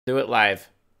Do it live.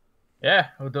 Yeah,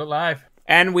 we'll do it live.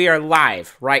 And we are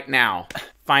live right now.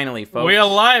 Finally, folks. We are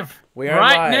live. We are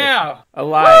right live. now.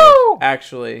 Alive. Woo!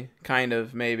 Actually, kind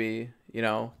of, maybe,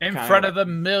 In front of the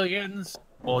millions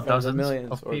or dozens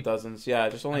millions of or people. dozens. Yeah,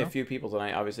 just only a few people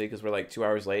tonight, obviously, because we're like 2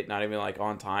 hours late, not even like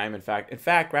on time. In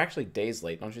fact, we're actually days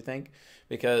late, don't you think?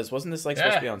 Because wasn't this like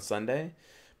supposed to be on Sunday?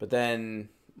 But then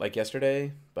like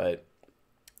yesterday, but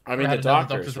I mean the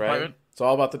doctors, right? Appointment. It's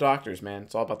all about the doctors, man.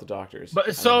 It's all about the doctors. But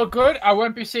it's so good. I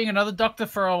won't be seeing another doctor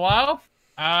for a while.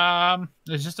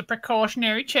 It's just a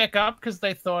precautionary checkup because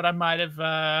they thought I might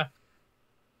have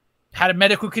had a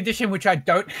medical condition which I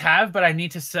don't have, but I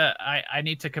need to I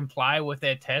need to comply with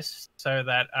their tests so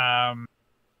that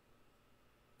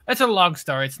it's a long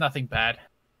story. It's nothing bad.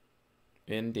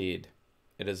 Indeed,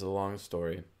 it is a long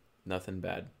story. Nothing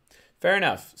bad. Fair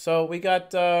enough. So we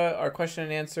got our question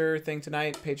and answer thing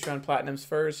tonight. Patreon Platinums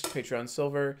first, Patreon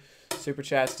Silver, Super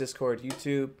Chats, Discord,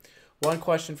 YouTube. One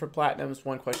question for Platinums,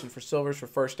 one question for Silvers for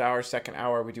first hour. Second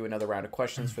hour, we do another round of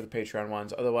questions for the Patreon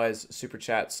ones. Otherwise, Super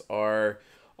Chats are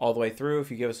all the way through.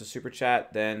 If you give us a Super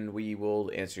Chat, then we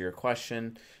will answer your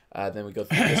question. Then we go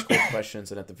through Discord questions,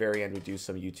 and at the very end, we do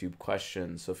some YouTube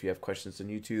questions. So if you have questions on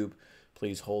YouTube,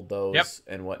 please hold those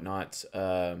and whatnot.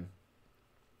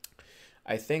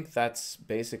 I think that's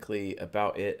basically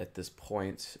about it at this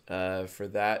point for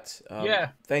that.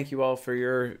 Thank you all for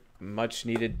your much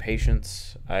needed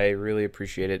patience. I really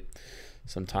appreciate it.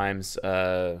 Sometimes,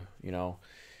 I'm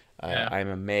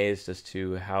amazed as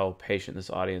to how patient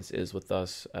this audience is with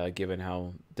us, given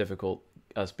how difficult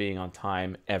us being on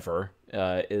time ever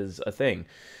is a thing.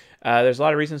 There's a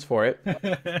lot of reasons for it,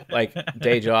 like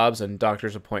day jobs and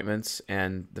doctor's appointments,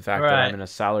 and the fact that I'm in a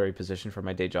salary position for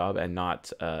my day job and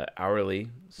not hourly,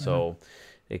 so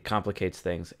it complicates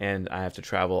things, and I have to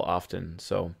travel often.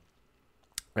 So,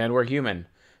 and we're human,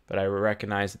 but I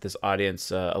recognize that this audience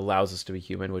allows us to be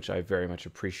human, which I very much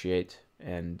appreciate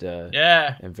and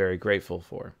am very grateful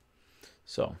for.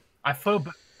 So I feel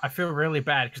really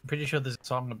bad because I'm pretty sure there's a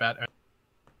song about it,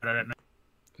 but I don't know.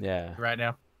 Yeah. Right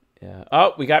now. Yeah.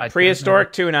 Oh, we got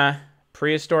Prehistoric Tuna.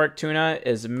 Prehistoric Tuna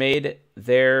has made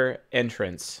their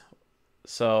entrance.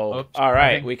 So, all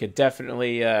right, we could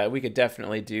definitely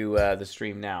do the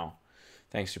stream now,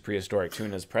 thanks to Prehistoric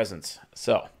Tuna's presence.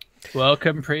 So,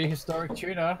 welcome, Prehistoric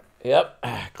Tuna. Yep,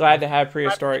 glad to have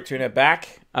Prehistoric Tuna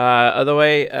back. Other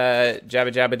way,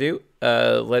 Jabba Jabba Doo.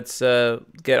 Let's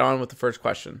get on with the first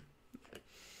question.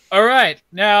 All right,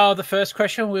 now the first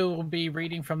question we will be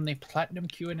reading from the Platinum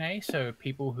Q&A, so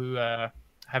people who have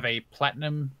a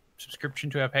Platinum subscription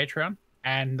to our Patreon.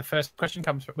 And the first question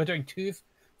comes from, we're doing 2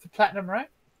 for Platinum, right?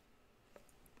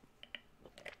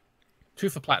 2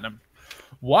 for Platinum.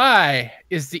 Why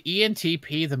is the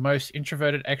ENTP the most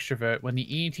introverted extrovert when the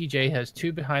ENTJ has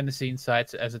 2 behind-the-scenes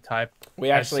sites as a type? We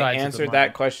actually answered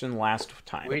that question last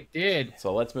time. We did.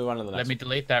 So let's move on to the next Let me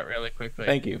delete that really quickly.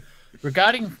 Thank you.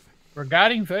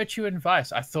 Regarding virtue and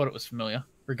vice, I thought it was familiar.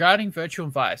 Regarding virtue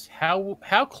and vice, how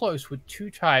close would 2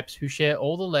 types who share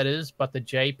all the letters but the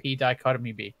JP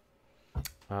dichotomy be?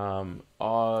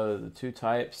 The 2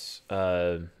 types.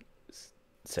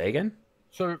 Say again.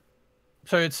 So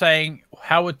it's saying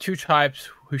how would 2 types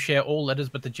who share all letters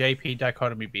but the JP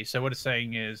dichotomy be? So what it's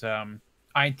saying is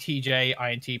INTJ,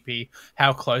 INTP.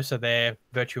 How close are their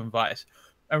virtue and vice?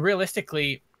 And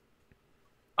realistically,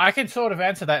 I can sort of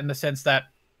answer that in the sense that.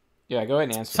 Yeah, go ahead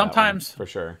and answer sometimes that one, for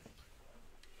sure.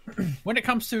 When it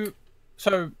comes to,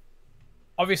 so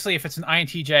obviously if it's an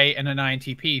INTJ and an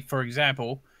INTP, for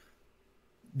example,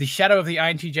 the shadow of the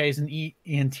INTJ is an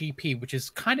ENTP, which is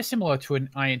kind of similar to an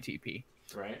INTP.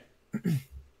 Right.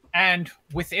 And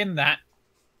within that,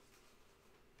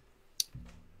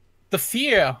 the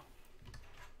fear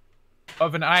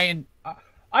of an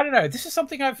I don't know, this is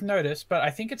something I've noticed, but I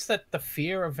think it's that the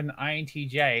fear of an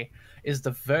INTJ is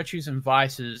the virtues and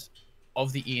vices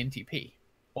of the ENTP,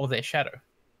 or their shadow.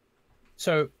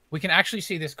 So we can actually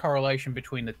see this correlation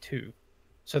between the 2.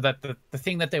 So that the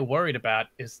thing that they're worried about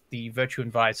is the virtue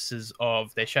and vices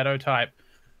of their shadow type,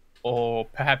 or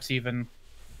perhaps even,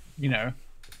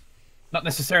 not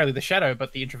necessarily the shadow,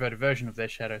 but the introverted version of their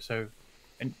shadow. So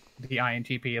the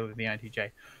INTP or the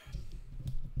INTJ.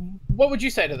 What would you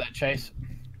say to that, Chase?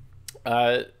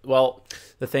 Well,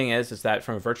 the thing is that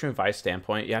from a virtue and vice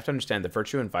standpoint, you have to understand that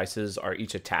virtue and vices are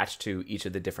each attached to each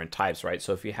of the different types, right?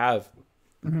 So if you have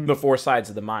the 4 sides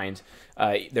of the mind,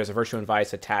 there's a virtue and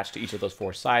vice attached to each of those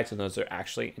 4 sides, and those are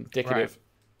actually indicative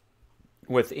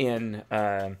within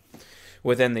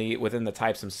the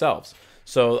types themselves.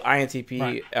 So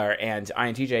INTP and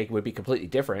INTJ would be completely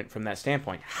different from that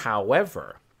standpoint.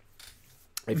 However,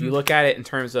 if you look at it in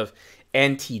terms of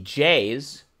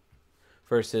NTJs,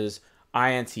 versus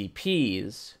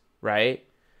INTPs, right?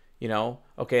 You know,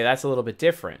 okay, that's a little bit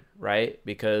different, right?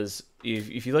 Because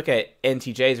if you look at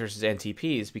NTJs versus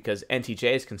NTPs, because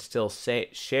NTJs can still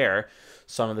share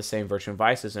some of the same virtue and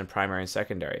vices in primary and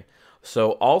secondary.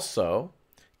 So also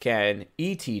can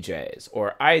ETJs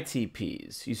or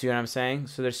ITPs. You see what I'm saying?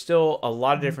 So there's still a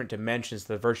lot of different dimensions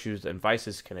the virtues and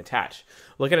vices can attach.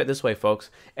 Look at it this way, folks.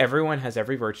 Everyone has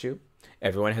every virtue.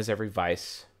 Everyone has every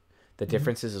vice. The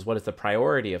difference is what is the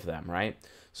priority of them, right?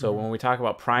 So when we talk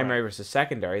about primary versus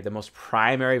secondary, the most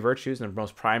primary virtues and the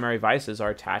most primary vices are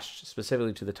attached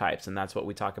specifically to the types, and that's what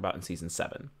we talk about in season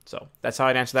 7. So that's how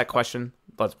I'd answer that question.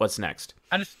 What's next?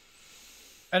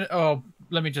 And oh,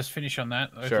 let me just finish on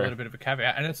that. There's a little bit of a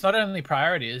caveat. And it's not only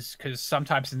priorities, because some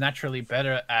types are naturally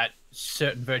better at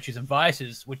certain virtues and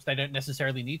vices, which they don't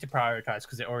necessarily need to prioritize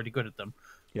because they're already good at them.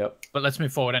 Yep. But let's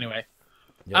move forward anyway.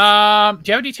 Yep. Do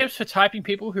you have any tips for typing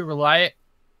people who rely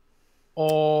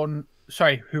on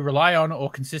or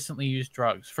consistently use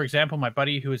drugs? For example, my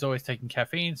buddy who is always taking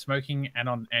caffeine, smoking, and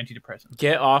on antidepressants.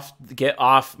 Get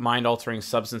off mind-altering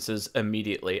substances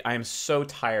immediately. I am so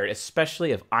tired,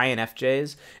 especially of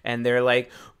INFJs, and they're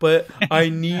like, "But I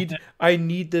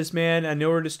need this, man, in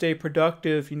order to stay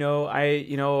productive."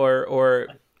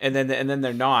 And then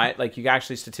they're not. Like, you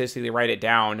actually statistically write it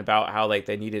down about how like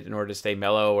they need it in order to stay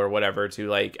mellow or whatever, to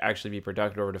like actually be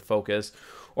productive or to focus.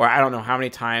 Or I don't know how many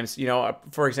times,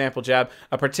 for example, Jab,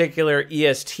 a particular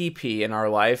ESTP in our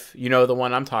life, the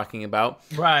one I'm talking about.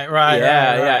 Right.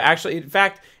 Yeah. Actually, in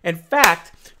fact,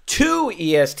 2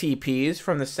 ESTPs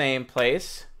from the same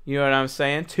place. You know what I'm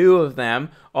saying? 2 of them,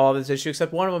 all this issue,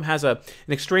 except one of them has an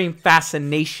extreme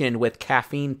fascination with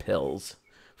caffeine pills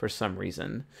for some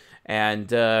reason. And,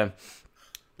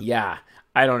 yeah,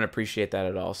 I don't appreciate that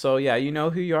at all. So, yeah, you know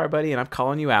who you are, buddy, and I'm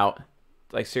calling you out.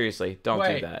 Like, seriously, don't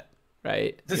do that.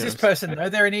 Right? Does this person know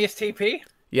they're an ESTP?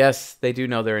 Yes, they do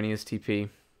know they're an ESTP.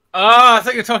 Oh, I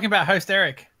thought you were talking about host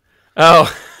Eric.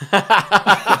 Oh.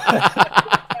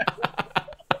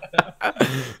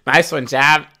 Nice one,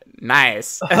 Jab.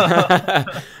 Nice.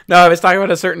 No, I was talking about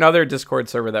a certain other Discord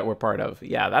server that we're part of.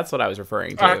 Yeah, that's what I was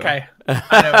referring to. Okay.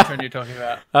 I know which one you're talking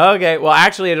about. Okay. Well,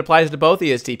 actually, it applies to both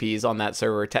ESTPs on that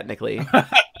server, technically.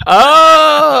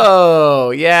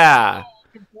 Oh, yeah.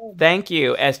 Thank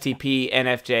you, STP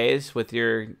NFJs, with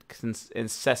your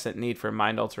incessant need for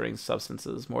mind-altering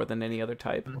substances more than any other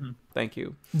type. Thank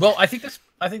you. Well, I think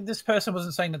this person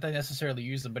wasn't saying that they necessarily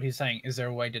use them, but he's saying, is there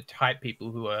a way to type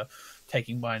people who are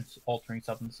taking mind-altering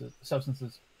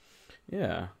substances?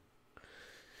 Yeah.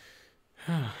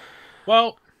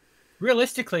 Well,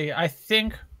 realistically, I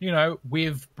think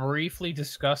we've briefly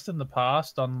discussed in the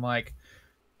past on like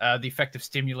the effect of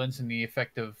stimulants and the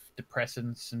effect of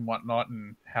depressants and whatnot,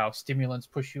 and how stimulants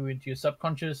push you into your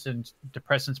subconscious and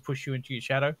depressants push you into your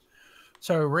shadow.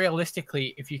 So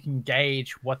realistically, if you can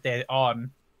gauge what they're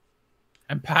on,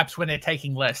 and perhaps when they're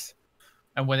taking less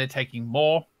and when they're taking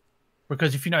more,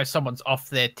 because if someone's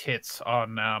off their tits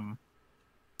on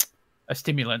a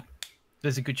stimulant,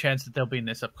 there's a good chance that they'll be in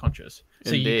their subconscious.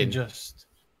 So Indeed.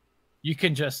 you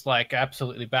can just like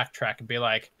absolutely backtrack and be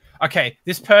like, okay,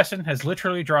 this person has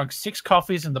literally drunk 6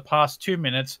 coffees in the past 2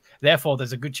 minutes. Therefore,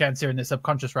 there's a good chance they're in their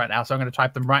subconscious right now. So I'm going to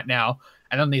type them right now.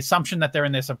 And on the assumption that they're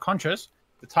in their subconscious,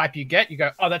 the type you get, you go,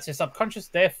 oh, that's their subconscious.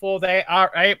 Therefore, they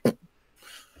are a...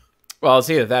 Well, it's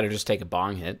either that or just take a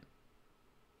bong hit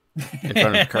in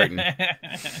front of the curtain.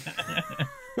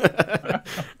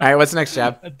 All right, what's next,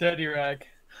 Jab? A dirty rag.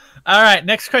 All right,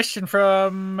 next question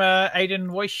from Aiden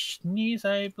Voishnies,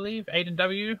 I believe. Aiden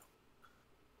W.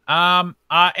 Are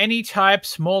any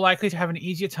types more likely to have an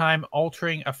easier time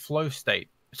entering a flow state?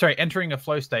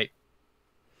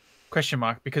 Question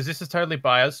mark. Because this is totally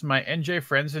biased. My NJ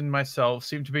friends and myself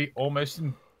seem to be almost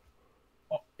in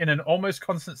an almost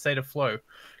constant state of flow.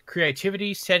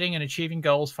 Creativity, setting and achieving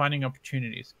goals, finding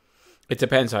opportunities. It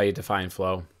depends how you define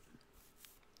flow.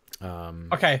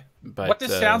 Okay. But what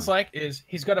this sounds like is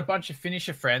he's got a bunch of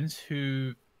finisher friends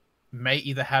who may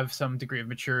either have some degree of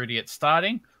maturity at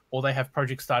starting, or they have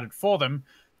projects started for them,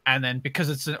 and then because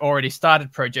it's an already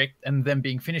started project and them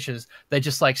being finishers, they're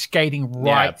just like skating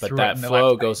right through it. But that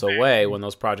flow goes away when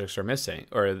those projects are missing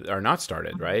or are not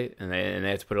started, right? And they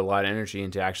have to put a lot of energy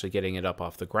into actually getting it up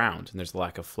off the ground, and there's a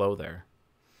lack of flow there.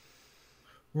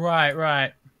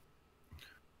 Right.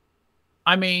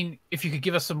 I mean, if you could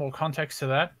give us some more context to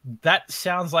that, that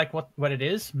sounds like what it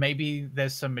is. Maybe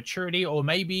there's some maturity, or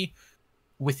maybe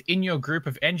within your group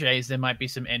of NJs, there might be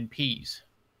some NPs.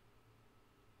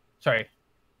 An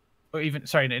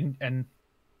NP, an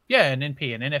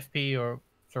NFP,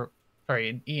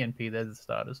 an ENP. They're the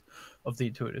starters of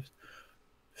the intuitives.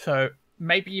 So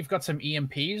maybe you've got some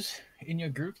EMPs in your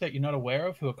group that you're not aware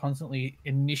of who are constantly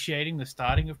initiating the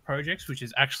starting of projects, which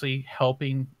is actually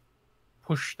helping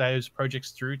push those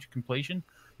projects through to completion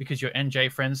because your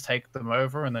NJ friends take them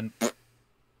over and then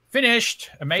finished.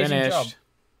 Amazing job.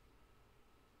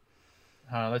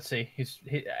 Let's see.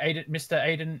 Mr.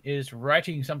 Aiden is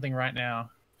writing something right now.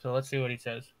 So let's see what he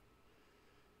says.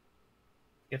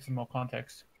 Get some more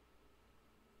context.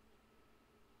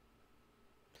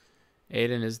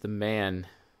 Aiden is the man.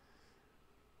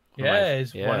 Yeah,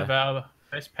 he's one of our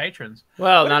best patrons.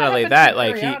 Well, not only that,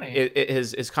 like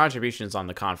his contributions on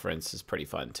the conference is pretty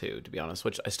fun too, to be honest.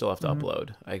 Which I still have to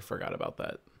upload. I forgot about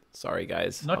that. Sorry,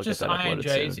 guys. Not just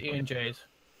INJs, ENJs.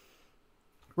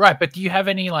 Right, but do you have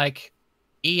any like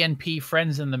ENP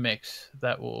friends in the mix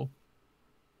that will?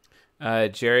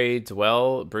 Jerry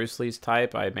Dwell, Bruce Lee's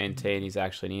type. I maintain he's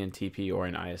actually an ENTP or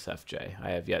an ISFJ.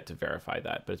 I have yet to verify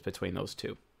that, but it's between those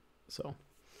two. So.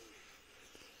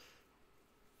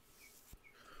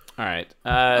 All right.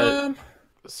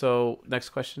 So next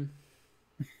question.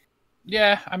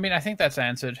 Yeah, I mean, I think that's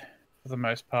answered for the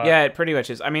most part. Yeah, it pretty much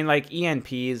is. I mean, like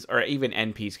ENPs or even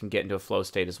NPs can get into a flow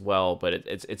state as well, but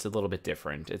it's a little bit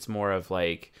different. It's more of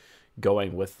like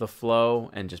going with the flow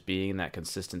and just being in that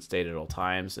consistent state at all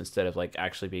times instead of like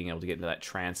actually being able to get into that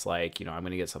trance, like, you know, I'm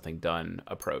going to get something done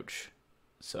approach.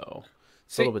 So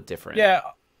it's a little bit different. Yeah.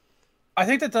 I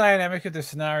think the dynamic of the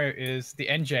scenario is the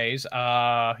NJs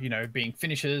are, you know, being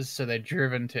finishers, so they're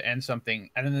driven to end something.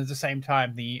 And then at the same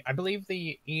time, I believe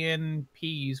the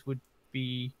ENPs would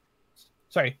be,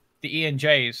 sorry, the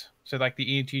ENJs, so like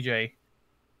the ENTJ,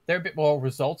 they're a bit more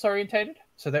results orientated.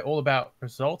 So they're all about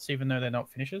results, even though they're not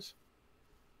finishers.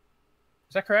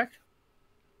 Is that correct?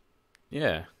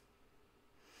 Yeah.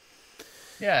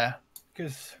 Yeah,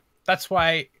 because that's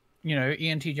why, you know,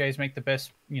 ENTJs make the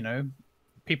best, you know,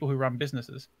 people who run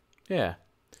businesses. Yeah.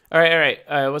 All right.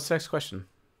 What's the next question?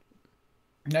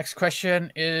 Next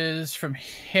question is from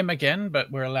him again, but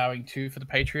we're allowing 2 for the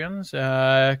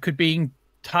Patreons. Could being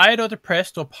tired or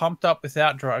depressed or pumped up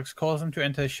without drugs cause them to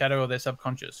enter the shadow of their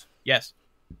subconscious? Yes.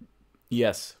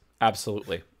 Yes,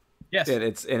 absolutely. Yes.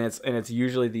 It's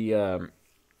usually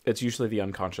the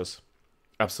unconscious.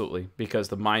 Absolutely, because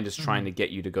the mind is trying to get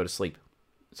you to go to sleep.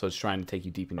 So it's trying to take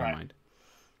you deep in your mind.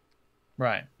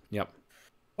 Right. Yep.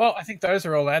 Well, I think those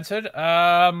are all answered.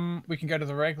 We can go to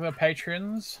the regular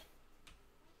patrons.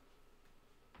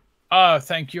 Oh,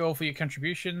 thank you all for your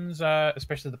contributions,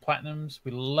 especially the platinums.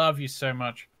 We love you so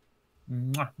much.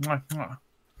 Mwah, mwah, mwah.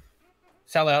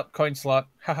 Sell out, coin slot.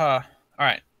 Haha. All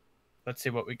right. Let's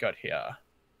see what we got here.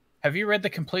 Have you read the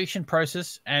completion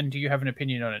process and do you have an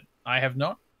opinion on it? I have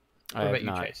not. What about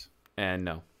you, Chase? And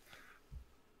no.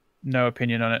 No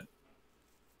opinion on it.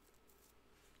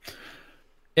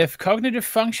 If cognitive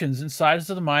functions inside of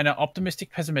the mind are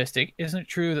optimistic, pessimistic, isn't it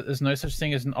true that there's no such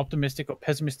thing as an optimistic or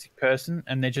pessimistic person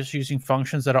and they're just using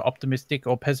functions that are optimistic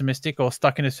or pessimistic or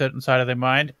stuck in a certain side of their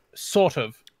mind? Sort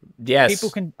of. Yes. People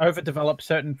can overdevelop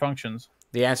certain functions.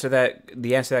 The answer to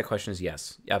that question is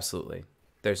yes. Absolutely.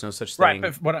 There's no such thing.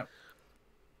 Right, but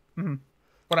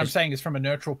what I'm saying is from a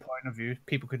neutral point of view,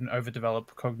 people can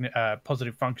overdevelop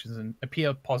positive functions and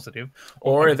appear positive.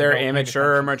 Or they're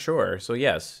immature or mature. So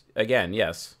yes. Again,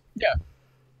 yes. Yeah.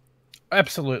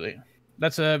 Absolutely.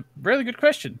 That's a really good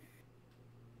question.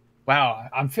 Wow,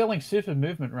 I'm feeling super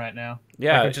movement right now.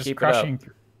 Yeah, like just keep crushing it up.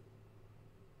 through.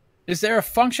 Is there a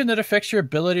function that affects your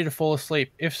ability to fall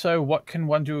asleep? If so, what can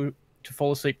one do to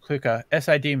fall asleep quicker?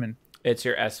 SI Demon. It's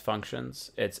your S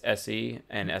functions. It's SE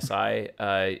and SI.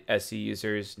 SE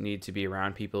users need to be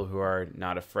around people who are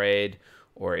not afraid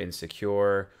or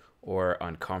insecure or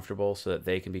uncomfortable so that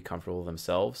they can be comfortable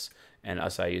themselves. And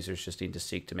SI users just need to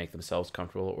seek to make themselves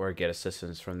comfortable or get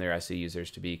assistance from their SE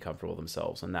users to be comfortable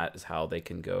themselves. And that is how they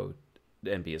can go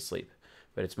and be asleep.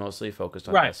 But it's mostly focused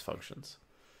on S functions.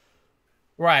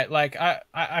 Right. Like,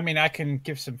 I mean, I can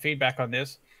give some feedback on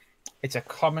this. It's a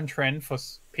common trend for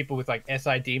people with like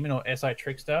SI Demon or SI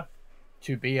Trickster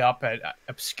to be up at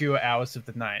obscure hours of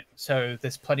the night. So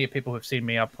there's plenty of people who've seen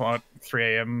me up at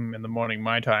 3 a.m. in the morning,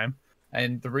 my time.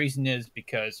 And the reason is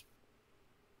because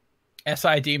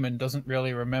SI Demon doesn't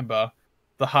really remember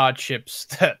the hardships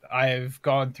that I've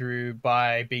gone through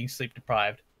by being sleep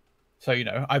deprived. So, you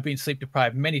know, I've been sleep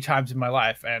deprived many times in my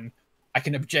life and I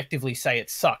can objectively say it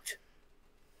sucked.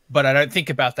 But I don't think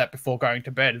about that before going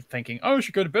to bed, thinking, oh, I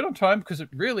should go to bed on time because it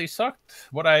really sucked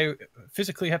what I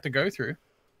physically had to go through.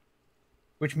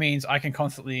 Which means I can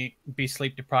constantly be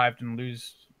sleep deprived and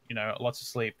lose, you know, lots of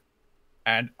sleep.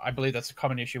 And I believe that's a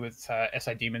common issue with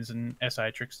SI Demons and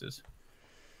SI Tricksters.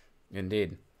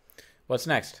 Indeed. What's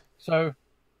next? So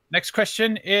Next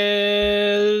question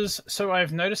is, so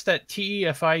I've noticed that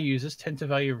TEFI users tend to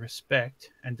value respect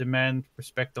and demand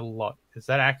respect a lot. Is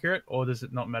that accurate, or does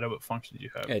it not matter what functions you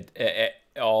have?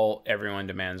 Everyone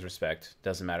demands respect.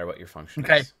 Doesn't matter what your function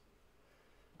Okay. is.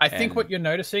 I think what you're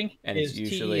noticing is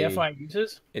usually, TEFI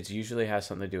users. It usually has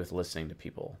something to do with listening to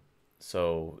people.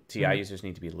 So TI users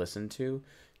need to be listened to.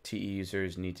 TE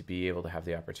users need to be able to have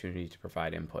the opportunity to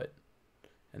provide input.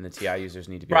 And the TI users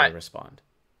need to be able to respond.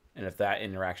 And if that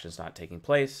interaction is not taking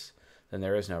place, then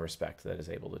there is no respect that is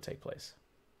able to take place.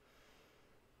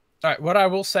 All right. What I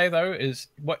will say though is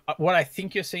what I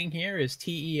think you're seeing here is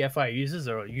TEFI users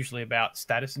are usually about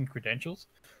status and credentials.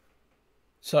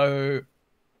 So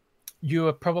you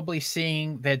are probably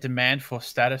seeing their demand for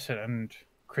status and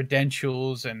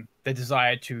credentials and their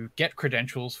desire to get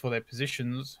credentials for their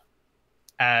positions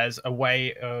as a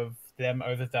way of them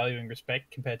overvaluing respect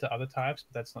compared to other types,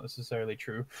 but that's not necessarily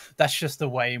true. That's just the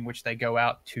way in which they go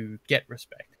out to get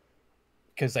respect,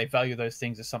 because they value those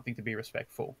things as something to be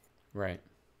respectful. Right.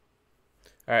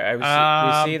 All right.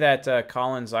 We see that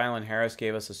Collins Island Harris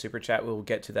gave us a super chat. We'll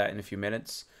get to that in a few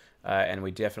minutes, and we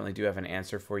definitely do have an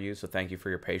answer for you. So thank you for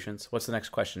your patience. What's the next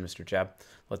question, Mr. Jab?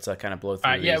 Let's kind of blow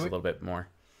through these a little bit more.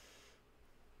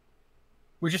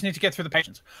 We just need to get through the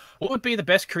patients. What would be the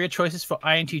best career choices for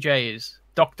INTJs?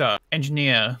 Doctor,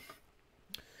 engineer.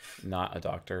 Not a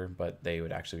doctor, but they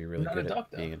would actually be really good at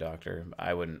being a doctor.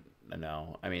 I wouldn't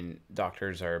know. I mean,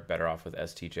 doctors are better off with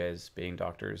STJs being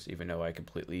doctors, even though I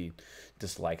completely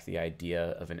dislike the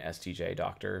idea of an STJ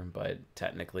doctor. But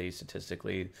technically,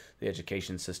 statistically, the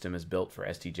education system is built for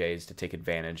STJs to take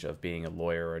advantage of being a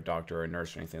lawyer or a doctor or a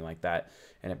nurse or anything like that,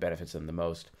 and it benefits them the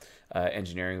most.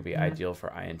 Engineering would be ideal for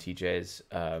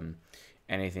INTJs.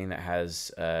 Anything that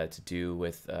has to do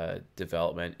with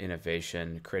development,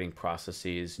 innovation, creating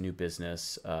processes, new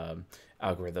business,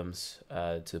 algorithms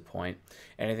to the point.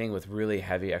 Anything with really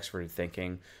heavy expert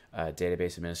thinking,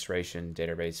 database administration,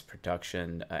 database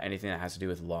production, anything that has to do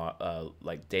with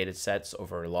like data sets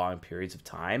over long periods of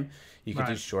time. You can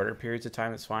do shorter periods of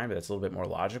time, that's fine, but that's a little bit more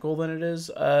logical than it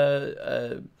is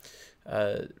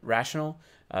rational,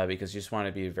 because you just want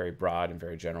to be very broad and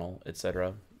very general,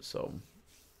 etc. So...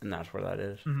 and that's where that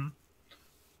is.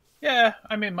 Yeah,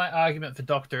 I mean, my argument for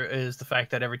doctor is the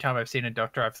fact that every time I've seen a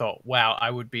doctor, I've thought, wow,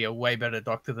 I would be a way better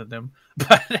doctor than them.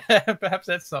 But perhaps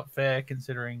that's not fair,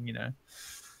 considering, you know,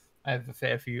 I have a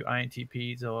fair few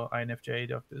INTPs or INFJ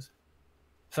doctors.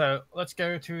 So let's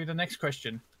go to the next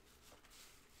question.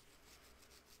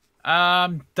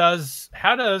 How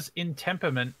does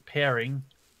in-temperament pairing,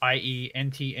 i.e.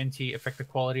 NT-NT, affect the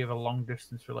quality of a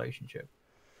long-distance relationship?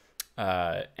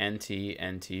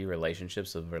 NT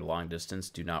relationships over long distance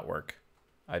do not work.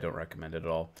 I don't recommend it at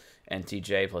all.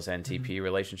 NTJ plus NTP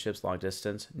relationships long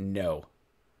distance, no.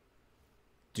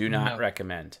 Do not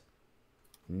recommend.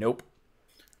 Nope.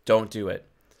 Don't do it.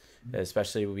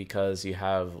 Especially because you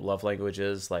have love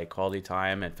languages like quality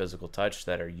time and physical touch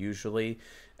that are usually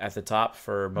at the top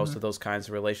for most of those kinds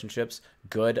of relationships.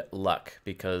 Good luck,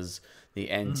 because the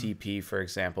NTP, for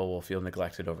example, will feel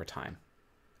neglected over time.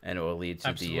 And it will lead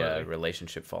to the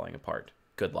relationship falling apart.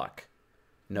 Good luck.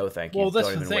 No, thank you.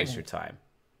 Don't even waste your time.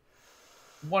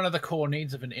 One of the core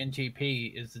needs of an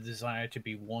NTP is the desire to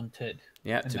be wanted.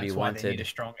 Yeah, to be wanted. They need a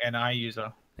strong NI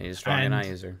user. They need a strong NI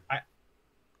user.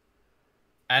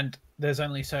 And there's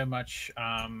only so much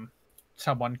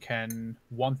someone can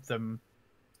want them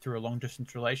through a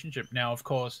long-distance relationship. Now, of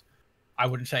course, I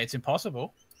wouldn't say it's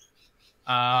impossible.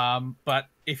 But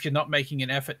if you're not making an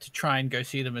effort to try and go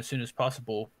see them as soon as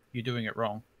possible, you're doing it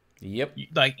wrong. Yep.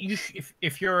 Like,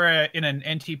 if you're in an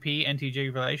NTP,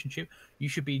 NTJ relationship, you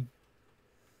should be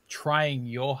trying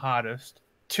your hardest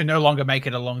to no longer make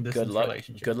it a long-distance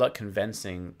relationship. Good luck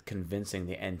convincing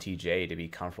the NTJ to be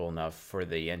comfortable enough for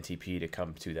the NTP to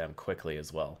come to them quickly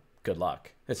as well. Good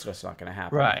luck. It's just not going to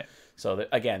happen. Right. So,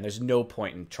 again, there's no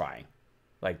point in trying.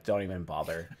 Like, don't even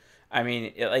bother. I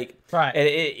mean,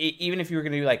 even if you were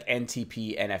going to do, like,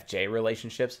 NTP, NFJ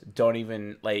relationships, don't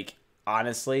even, like,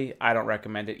 honestly, I don't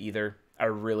recommend it either. I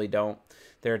really don't.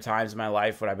 There are times in my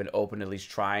life when I've been open to at least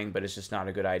trying, but it's just not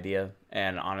a good idea.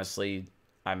 And honestly,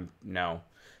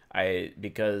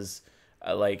 because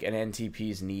like an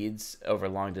NTP's needs over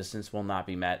long distance will not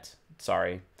be met.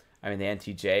 Sorry. I mean, the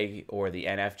NTJ or the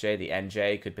NFJ, the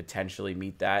NJ could potentially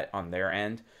meet that on their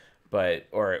end, but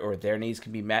or their needs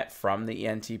can be met from the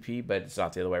NTP, but it's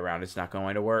not the other way around. It's not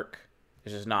going to work.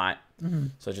 It's just not.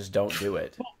 So just don't do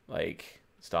it. Like,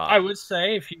 stop. I would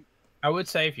say if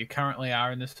you currently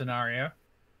are in this scenario,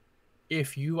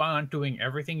 if you aren't doing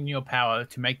everything in your power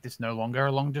to make this no longer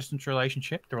a long distance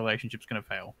relationship, the relationship's going to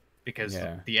fail. because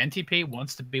Yeah. the NTP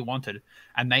wants to be wanted,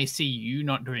 and they see you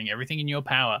not doing everything in your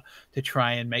power to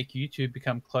try and make you two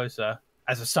become closer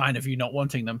as a sign of you not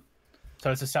wanting them.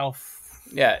 So it's a self.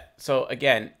 Yeah. So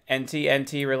again,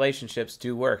 NT-NT relationships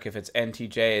do work if it's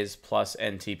NTJs plus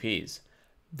NTPs.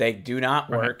 They do not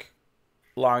work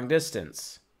long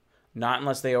distance. Not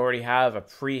unless they already have a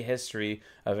prehistory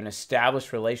of an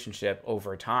established relationship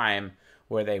over time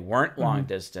where they weren't long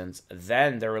distance.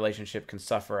 Then their relationship can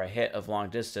suffer a hit of long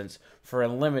distance for a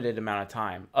limited amount of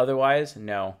time. Otherwise,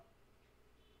 no.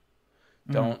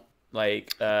 Don't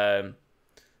like let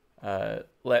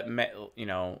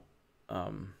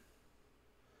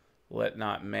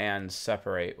not man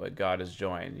separate what God has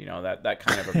joined. That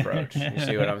kind of approach. You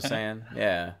see what I'm saying?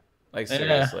 Yeah. Like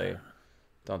seriously.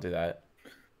 Don't do that.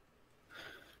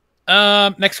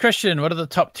 Next question. What are the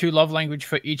top 2 love language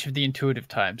for each of the intuitive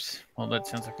types? Well, that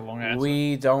sounds like a long answer.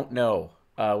 We don't know.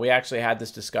 We actually had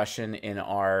this discussion in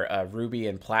our Ruby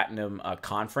and Platinum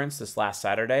conference this last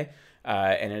Saturday.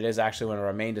 And it is actually one of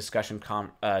our main discussion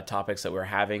topics that we're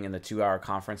having in the 2-hour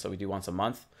conference that we do once a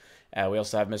month. We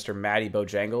also have Mr. Matty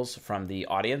Bojangles from the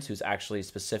audience, who's actually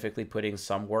specifically putting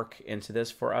some work into this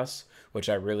for us, which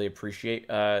I really appreciate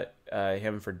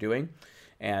him for doing.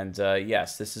 And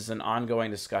yes, this is an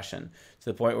ongoing discussion to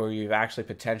the point where we've actually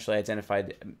potentially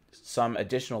identified some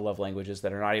additional love languages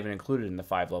that are not even included in the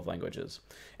 5 love languages.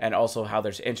 And also how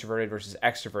there's introverted versus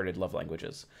extroverted love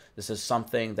languages. This is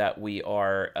something that we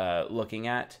are looking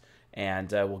at,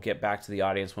 and we'll get back to the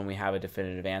audience when we have a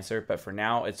definitive answer. But for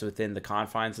now, it's within the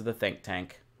confines of the think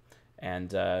tank,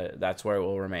 and that's where it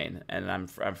will remain. And I'm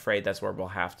afraid that's where we'll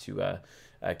have to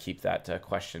keep that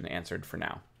question answered for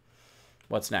now.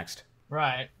 What's next?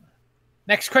 Right.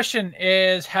 Next question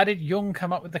is, how did Jung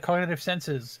come up with the cognitive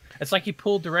senses? It's like he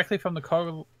pulled directly from the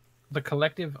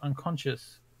collective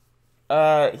unconscious.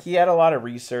 He had a lot of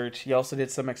research. He also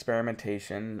did some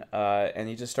experimentation, and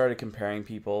he just started comparing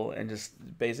people, and just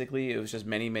basically it was just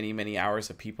many, many, many hours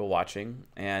of people watching,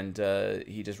 and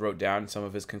he just wrote down some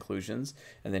of his conclusions,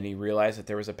 and then he realized that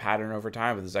there was a pattern over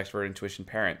time with his expert intuition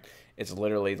parent. It's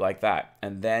literally like that.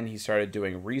 And then he started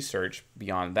doing research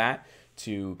beyond that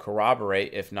to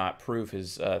corroborate, if not prove,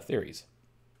 his theories.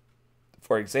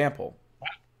 For example,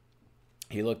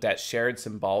 he looked at shared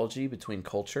symbology between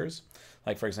cultures,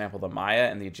 like, for example, the Maya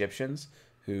and the Egyptians,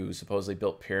 who supposedly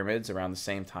built pyramids around the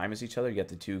same time as each other, yet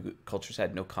the two cultures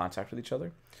had no contact with each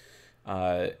other,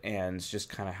 and just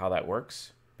kind of how that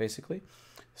works, basically.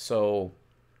 So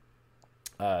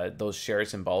those shared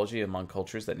symbology among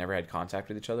cultures that never had contact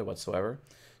with each other whatsoever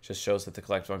just shows that the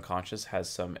collective unconscious has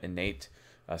some innate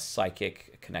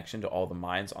psychic connection to all the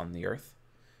minds on the earth,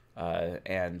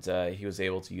 and he was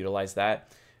able to utilize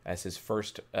that as his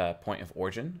first point of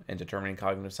origin in determining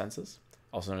cognitive senses,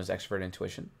 also known as expert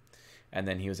intuition. And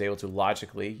then he was able to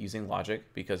logically, using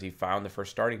logic, because he found the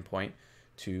first starting point,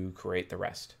 to create the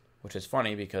rest. Which is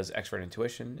funny because expert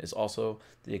intuition is also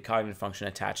the cognitive function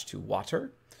attached to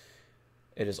water.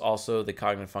 It is also the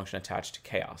cognitive function attached to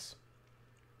chaos.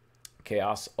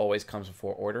 Chaos always comes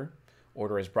before order.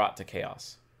 Order is brought to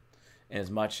chaos. In as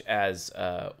much as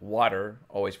water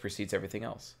always precedes everything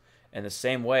else. In the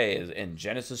same way, as in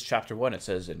Genesis chapter 1, it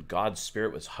says, and God's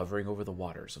spirit was hovering over the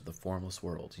waters of the formless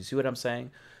world. You see what I'm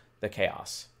saying? The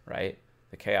chaos, right?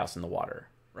 The chaos in the water,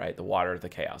 right? The water, the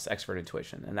chaos, expert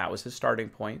intuition. And that was his starting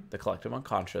point, the collective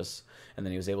unconscious. And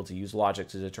then he was able to use logic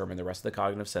to determine the rest of the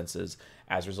cognitive senses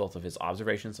as a result of his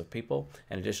observations of people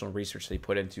and additional research that he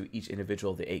put into each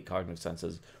individual of the 8 cognitive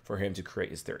senses for him to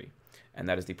create his theory. And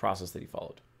that is the process that he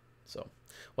followed. So,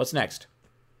 what's next?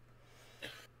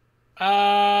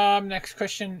 Next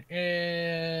question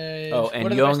is... Oh,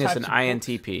 and Jung is an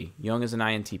INTP. Jung is an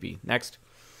INTP. Next.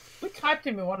 We typed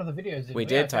him in one of the videos. We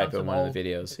did type in one of the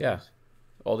videos. Yeah.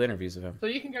 Old interviews of him. So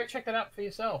you can go check that out for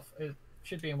yourself. It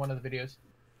should be in one of the videos.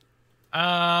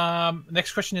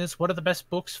 Next question is, what are the best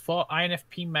books for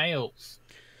INFP males?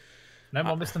 No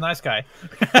more Mr. Nice Guy.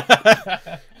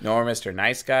 No more Mr.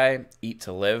 Nice Guy. Eat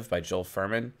to Live by Joel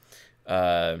Furman.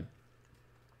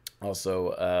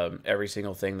 Also, every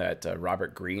single thing that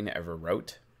Robert Greene ever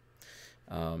wrote.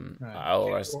 I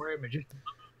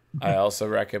also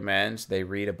recommend they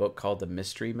read a book called The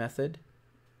Mystery Method.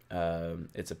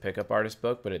 It's a pickup artist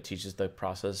book, but it teaches the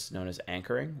process known as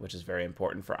anchoring, which is very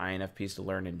important for INFPs to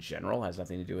learn in general. It has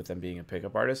nothing to do with them being a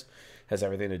pickup artist. It has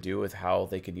everything to do with how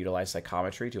they can utilize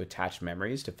psychometry to attach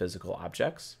memories to physical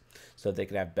objects so that they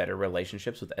can have better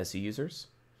relationships with SE users.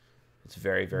 It's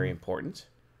very, very important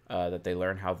that they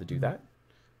learn how to do that.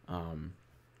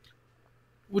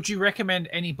 Would you recommend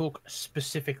any book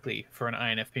specifically for an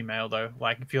INFP male, though?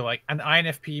 Like, if you're like, an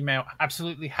INFP male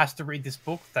absolutely has to read this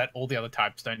book that all the other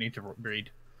types don't need to read.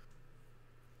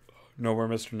 No, we're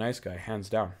Mr. Nice Guy, hands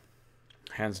down.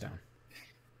 Hands down.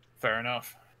 Fair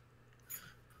enough.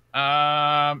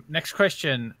 Next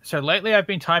question. So lately I've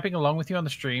been typing along with you on the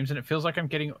streams, and it feels like I'm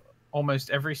getting almost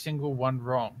every single one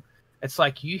wrong. It's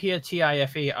like you hear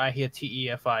TIFE, I hear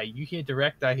TEFI. You hear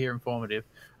direct, I hear informative.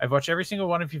 I've watched every single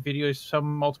one of your videos,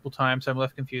 some multiple times, so I'm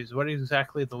left confused. What is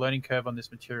exactly the learning curve on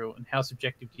this material, and how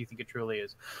subjective do you think it truly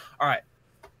is? All right.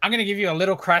 I'm going to give you a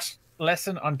little crash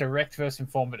lesson on direct versus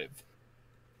informative.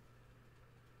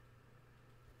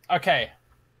 Okay.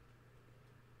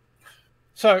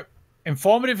 So,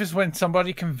 informative is when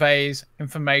somebody conveys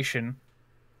information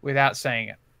without saying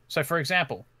it. So, for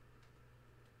example,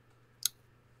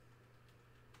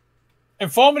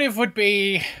 informative would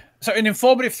be... So, an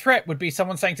informative threat would be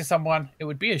someone saying to someone, it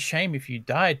would be a shame if you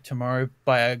died tomorrow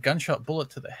by a gunshot bullet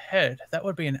to the head. That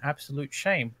would be an absolute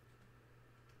shame.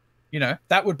 You know,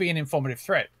 that would be an informative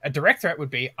threat. A direct threat would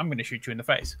be, I'm going to shoot you in the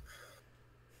face.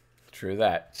 True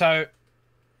that. So,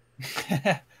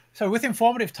 so with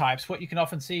informative types, what you can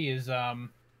often see is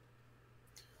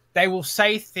they will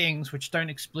say things which don't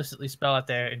explicitly spell out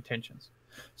their intentions.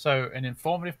 So an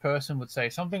informative person would say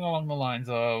something along the lines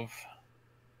of,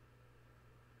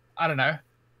 I don't know.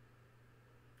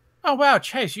 Oh, wow,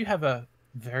 Chase, you have a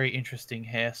very interesting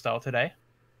hairstyle today.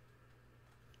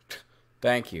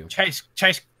 Thank you. Chase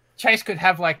could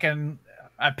have like a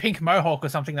pink mohawk or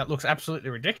something that looks absolutely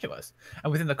ridiculous.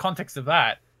 And within the context of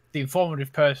that, the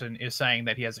informative person is saying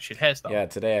that he has a shit hairstyle. Yeah,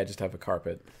 today I just have a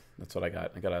carpet. That's what I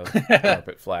got. I got a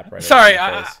carpet flap right. Sorry,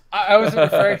 I wasn't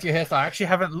referring to your hairstyle. I actually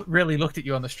haven't really looked at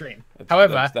you on the stream.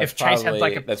 However, that's if Chase had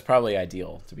like that's probably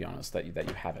ideal, to be honest, that you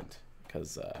haven't,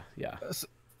 because yeah,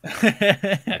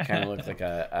 I kind of look like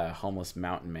a homeless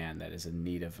mountain man that is in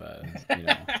need of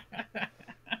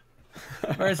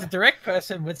Whereas a direct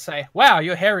person would say, "Wow,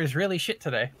 your hair is really shit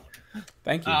today."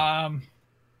 Thank you.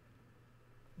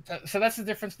 So that's the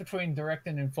difference between direct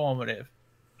and informative.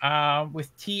 With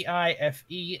TIFE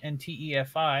and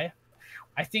TEFI,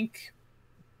 I think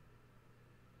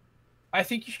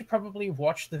you should probably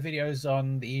watch the videos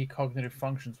on the cognitive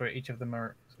functions where each of them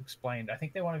are explained. I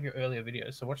think they're one of your earlier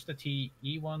videos. So watch the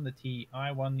TE one, the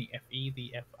TI one, the FE,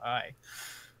 the FI.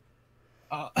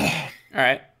 All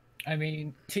right. I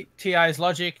mean, TI is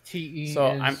logic. TE.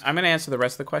 So is... I'm going to answer the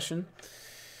rest of the question.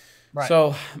 Right.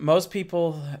 So most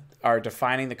people are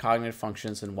defining the cognitive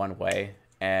functions in one way,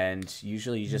 and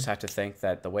usually you just have to think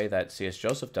that the way that C.S.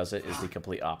 Joseph does it is the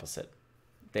complete opposite.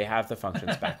 They have the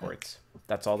functions backwards.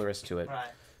 That's all there is to it. Right.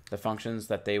 The functions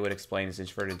that they would explain as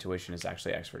introverted intuition is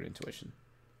actually extroverted intuition,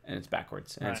 and it's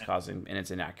backwards, and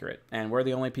it's inaccurate. And we're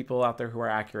the only people out there who are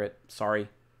accurate. Sorry,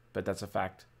 but that's a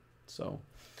fact. So,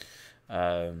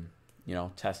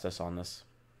 test us on this.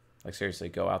 Like, seriously,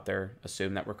 go out there,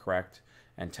 assume that we're correct,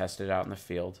 and test it out in the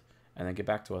field, and then get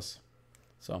back to us.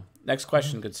 So, next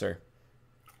question, good sir.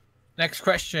 Next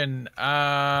question.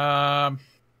 I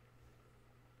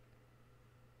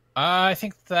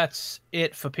think that's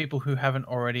it for people who haven't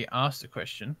already asked a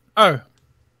question. Oh,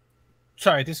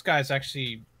 sorry. This guy's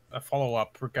actually a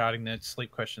follow-up regarding the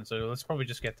sleep question, so let's probably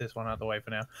just get this one out of the way for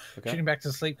now. Okay. Shooting back to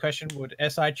the sleep question, would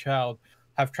SI child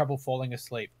have trouble falling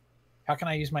asleep? How can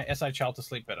I use my SI child to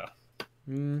sleep better?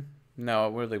 No,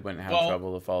 it really wouldn't have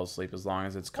trouble to fall asleep as long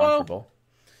as it's comfortable.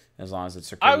 As long as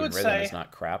it's circadian rhythm is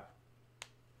not crap.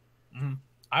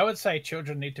 I would say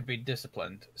children need to be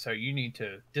disciplined. So you need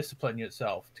to discipline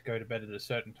yourself to go to bed at a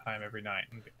certain time every night.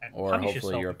 And or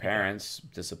hopefully your parents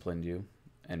disciplined you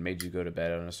and made you go to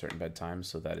bed on a certain bedtime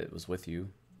so that it was with you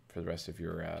for the rest of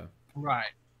your...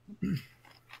 Right.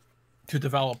 To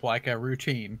develop like a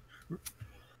routine.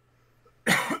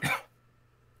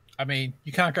 I mean,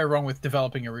 you can't go wrong with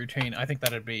developing a routine. I think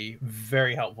that'd be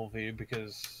very helpful for you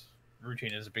because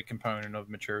routine is a big component of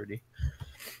maturity.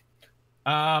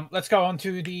 Let's go on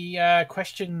to the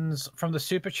questions from the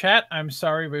super chat. I'm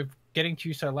sorry we're getting to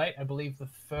you so late. I believe the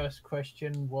first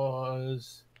question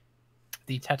was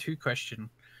the tattoo question.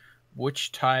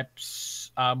 Which types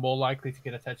are more likely to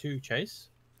get a tattoo, Chase?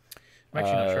 I'm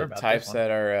actually not sure about types that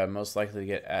are most likely to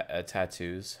get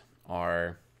tattoos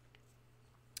are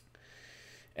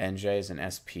NJs and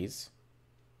SPs.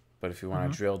 But if you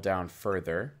want to drill down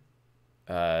further,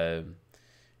 there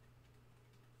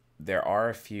are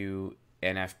a few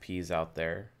NFPs out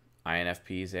there,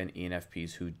 INFPs and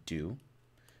ENFPs who do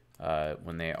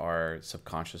when they are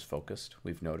subconscious focused.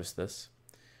 We've noticed this.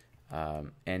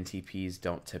 NTPs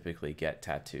don't typically get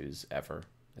tattoos ever.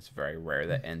 It's very rare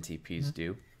that NTPs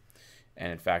do.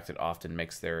 And in fact, it often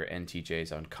makes their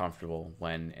NTJs uncomfortable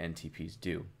when NTPs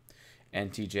do.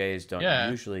 NTJs don't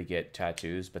usually get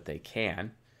tattoos, but they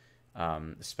can,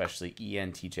 especially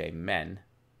ENTJ men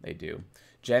they do.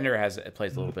 Gender it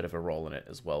plays a little bit of a role in it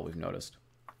as well, we've noticed.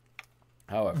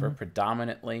 However,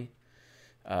 predominantly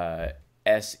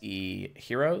SE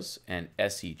heroes and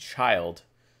SE child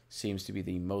seems to be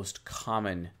the most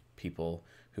common people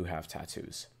who have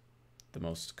tattoos. The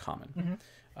most common.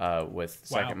 With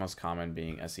second most common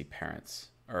being SE parents,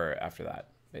 or after that,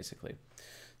 basically.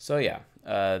 So yeah,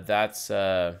 that's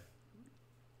where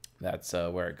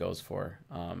it goes for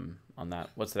on that.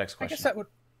 What's the next question?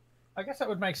 I guess that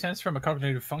would make sense from a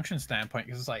cognitive function standpoint,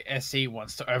 because it's like SE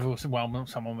wants to overwhelm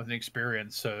someone with an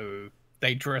experience, so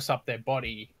they dress up their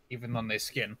body even on their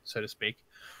skin, so to speak.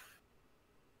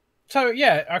 So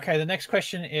yeah, okay. The next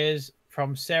question is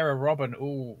from Sarah Robin.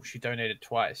 Ooh, she donated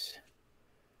twice.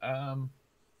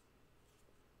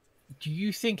 Do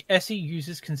you think SE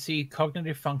users can see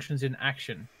cognitive functions in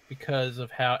action because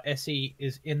of how SE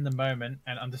is in the moment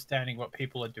and understanding what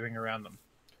people are doing around them?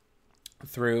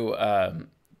 Through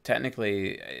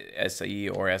technically SE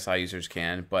or SI users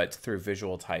can, but through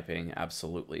visual typing,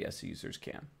 absolutely SE users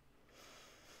can.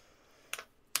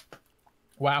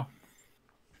 Wow.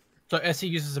 So SE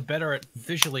users are better at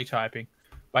visually typing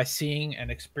by seeing and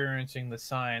experiencing the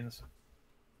signs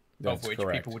of which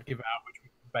correct. People would give out, which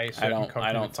would base. I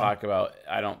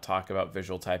don't talk about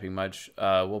visual typing much.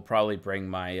 We'll probably bring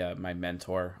my my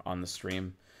mentor on the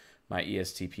stream, my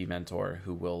ESTP mentor,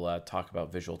 who will talk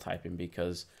about visual typing,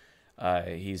 because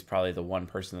he's probably the one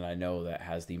person that I know that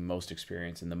has the most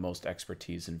experience and the most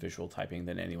expertise in visual typing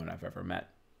than anyone I've ever met.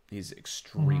 He's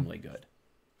extremely good.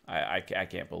 I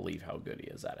can't believe how good he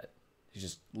is at it. He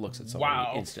just looks at someone and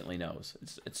he instantly knows.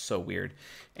 It's so weird.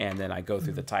 And then I go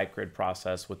through the type grid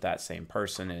process with that same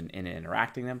person and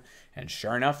interacting them, and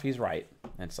sure enough, he's right.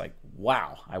 And it's like,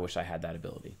 wow, I wish I had that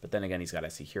ability. But then again, he's got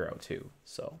SE Hero too,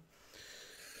 so.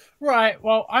 Right.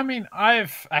 Well, I mean,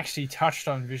 I've actually touched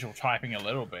on visual typing a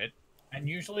little bit, and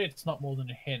usually it's not more than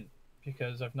a hint,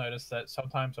 because I've noticed that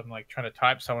sometimes I'm like trying to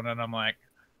type someone and I'm like,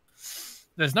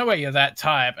 there's no way you're that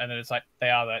type, and then it's like they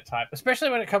are that type. Especially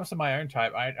when it comes to my own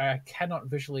type, I cannot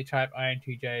visually type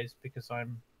INTJs because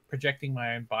I'm projecting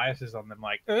my own biases on them.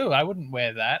 Like, ooh, I wouldn't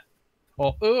wear that,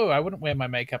 or ooh, I wouldn't wear my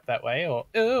makeup that way, or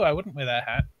ooh, I wouldn't wear that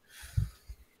hat.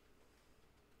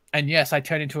 And yes, I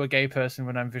turn into a gay person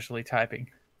when I'm visually typing.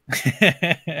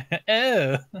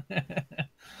 Oh.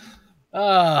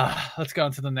 Let's go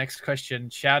on to the next question.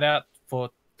 Shout out for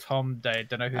Tom Day.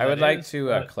 Don't know who I would like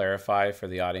to clarify for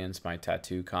the audience my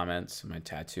tattoo comments, my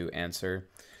tattoo answer.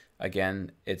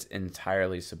 Again, it's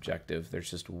entirely subjective.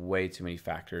 There's just way too many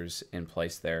factors in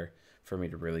place there for me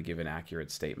to really give an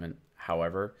accurate statement.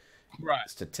 However,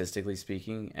 statistically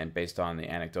speaking, and based on the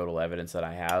anecdotal evidence that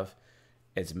I have,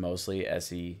 it's mostly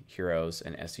SE Heroes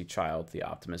and SE Child, the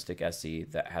optimistic SE,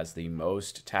 that has the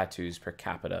most tattoos per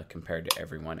capita compared to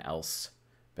everyone else,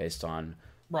 based on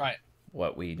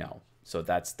what we know. So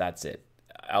that's it.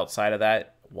 Outside of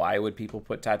that, why would people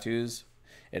put tattoos?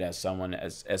 It has someone,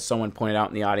 as someone pointed out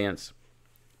in the audience,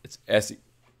 it's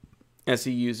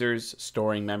SE users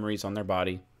storing memories on their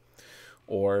body,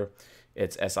 or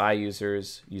it's SI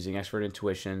users using expert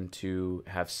intuition to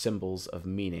have symbols of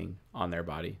meaning on their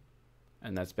body.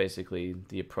 And that's basically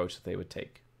the approach that they would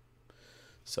take.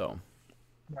 So.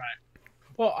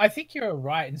 Well, I think you're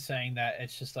right in saying that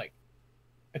it's just like,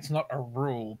 it's not a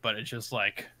rule, but it's just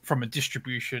like from a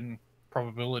distribution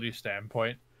probability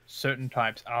standpoint, certain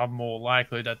types are more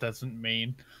likely. That doesn't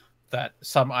mean that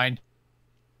some INTJ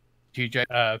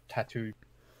tattoo.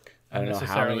 I don't know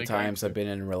how many times I've been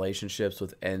in relationships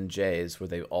with NJs where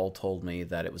they all told me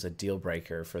that it was a deal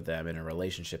breaker for them in a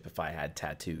relationship if I had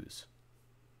tattoos.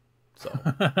 So,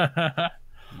 yep.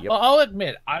 Well, I'll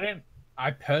admit,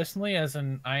 I personally, as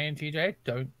an INTJ,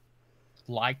 don't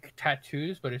like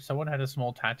tattoos, but if someone had a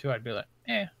small tattoo, I'd be like,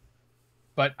 eh.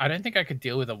 But I don't think I could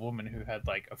deal with a woman who had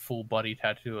like a full body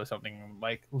tattoo or something,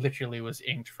 like literally was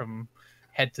inked from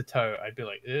head to toe. I'd be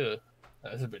like, ew,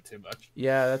 that's a bit too much.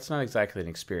 Yeah, that's not exactly an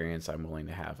experience I'm willing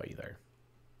to have either.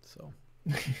 So,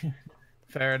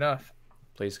 fair enough.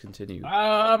 Please continue.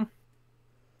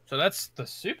 So that's the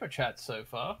super chat so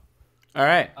far. All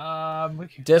right.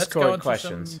 Discord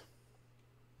questions.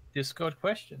 Discord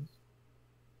questions.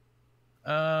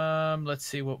 Let's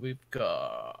see what we've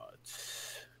got.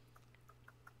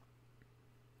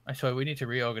 I swear we need to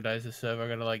reorganize the server. I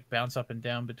gotta like bounce up and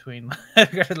down between. I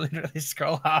gotta literally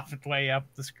scroll halfway up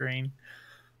the screen.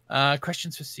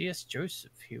 Questions for CS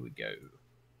Joseph. Here we go.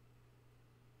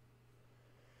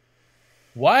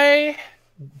 Why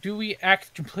do we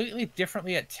act completely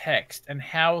differently at text, and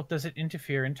how does it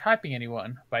interfere in typing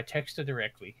anyone by text or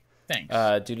directly?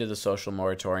 Thanks. Due to the social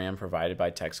moratorium provided by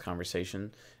text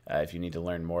conversation, if you need to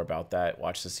learn more about that,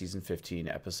 watch the season 15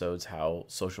 episodes, how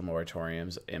social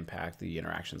moratoriums impact the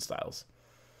interaction styles.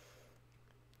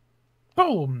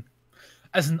 Boom.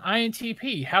 As an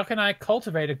INTP, how can I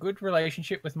cultivate a good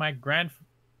relationship with my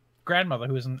grandmother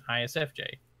who is an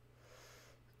ISFJ?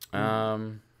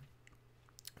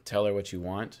 Tell her what you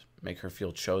want, make her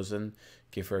feel chosen,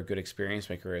 give her a good experience,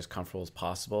 make her as comfortable as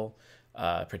possible.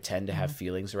 Pretend to have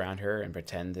feelings around her and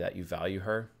pretend that you value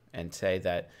her, and say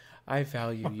that I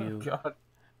value you,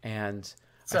 and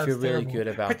I feel really good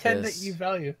about pretend this. That you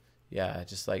value. Yeah,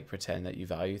 just like pretend that you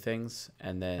value things,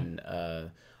 and then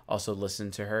also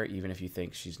listen to her even if you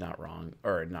think she's not wrong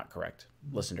or not correct.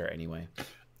 Listen to her anyway.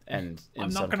 And in I'm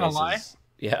not some gonna cases, lie.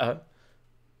 yeah.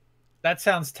 That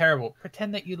sounds terrible.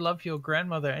 Pretend that you love your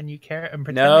grandmother and you care, and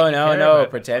pretend No.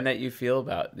 about Pretend that you feel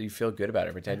good about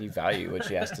her. Pretend you value what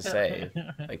she has to say.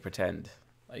 Like pretend,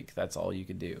 like that's all you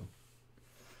can do.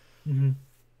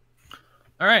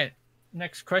 All right.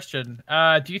 Next question.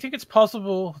 Do you think it's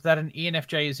possible that an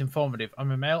ENFJ is informative?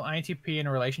 I'm a male INTP in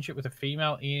a relationship with a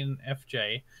female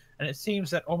ENFJ, and it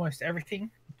seems that almost everything,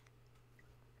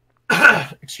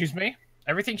 excuse me,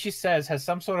 everything she says has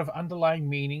some sort of underlying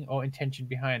meaning or intention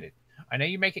behind it. I know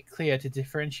you make it clear to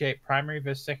differentiate primary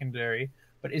versus secondary,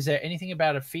 but is there anything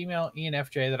about a female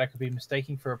ENFJ that I could be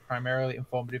mistaking for a primarily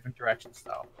informative interaction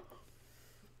style?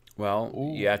 Well,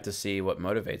 you have to see what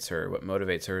motivates her. What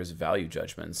motivates her is value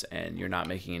judgments, and you're not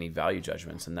making any value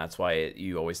judgments, and that's why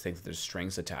you always think that there's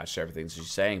strings attached to everything she's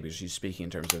saying, because she's speaking in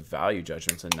terms of value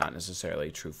judgments and not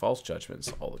necessarily true-false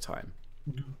judgments all the time.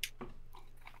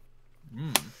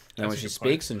 And when she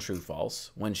speaks in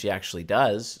true-false, when she actually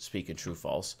does speak in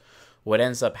true-false, what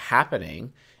ends up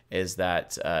happening is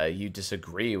that you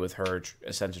disagree with her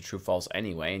sense of true-false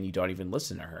anyway, and you don't even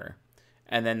listen to her.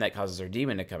 And then that causes her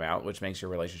demon to come out, which makes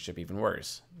your relationship even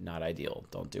worse. Not ideal.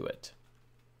 Don't do it.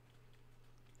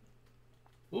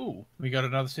 Ooh, we got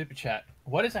another super chat.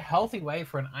 What is a healthy way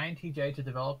for an INTJ to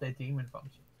develop their demon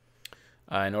function?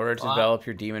 In order to develop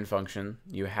your demon function,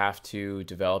 you have to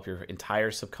develop your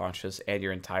entire subconscious and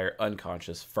your entire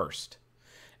unconscious first.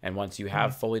 And once you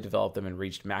have fully developed them and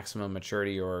reached maximum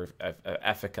maturity or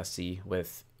efficacy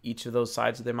with each of those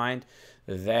sides of their mind,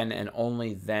 then and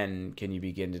only then can you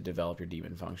begin to develop your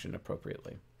demon function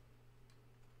appropriately.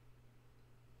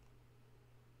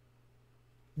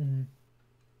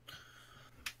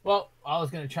 Well, I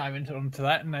was going to chime into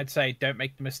that, and I'd say don't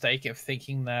make the mistake of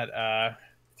thinking that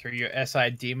through your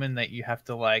SI demon that you have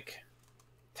to like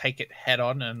take it head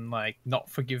on and like not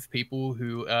forgive people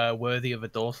who are worthy of a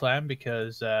door slam,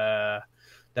 because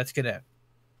that's gonna,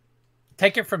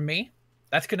 take it from me,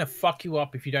 that's gonna fuck you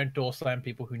up if you don't door slam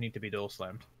people who need to be door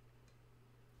slammed.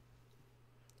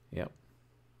 Yep.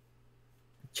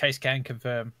 Chase can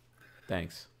confirm.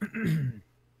 Thanks.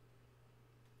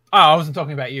 I wasn't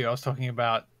talking about you. I was talking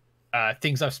about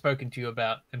things I've spoken to you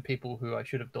about and people who I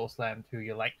should have door slammed who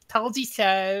you're like, told you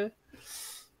so.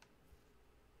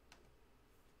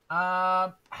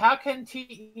 How can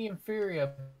TE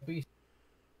Inferior be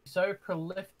so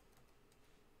prolific?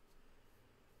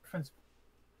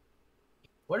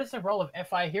 What is the role of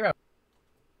FI Hero?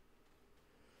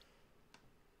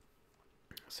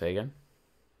 Say again?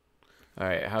 All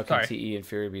right. How can TE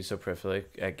Inferior be so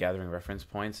prolific at gathering reference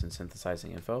points and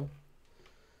synthesizing info?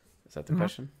 Is that the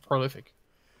question? Prolific.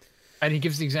 And he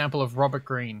gives the example of Robert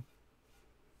Greene.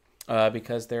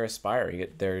 Because they're aspiring.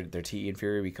 Their TE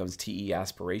Inferior becomes TE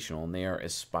aspirational, and they are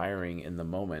aspiring in the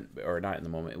moment, or not in the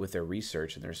moment, with their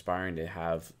research, and they're aspiring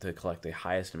to collect the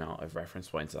highest amount of reference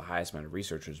points, the highest amount of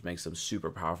research, which makes them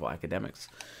super powerful academics.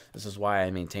 This is why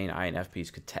I maintain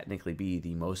INFPs could technically be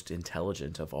the most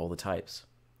intelligent of all the types,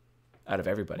 out of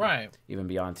everybody, right? Even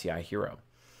beyond TI Hero.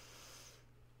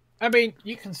 I mean,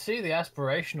 you can see the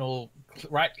aspirational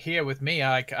right here with me.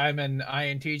 Like, I'm an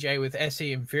INTJ with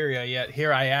SE Inferior, yet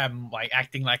here I am, like,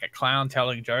 acting like a clown,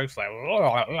 telling jokes, like,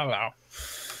 blah, blah, blah.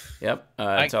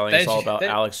 Yep, telling us all about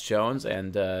Alex Jones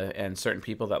and certain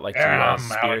people that like to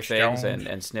spear things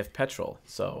and sniff petrol.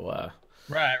 So,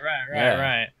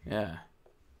 right. Yeah.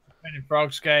 And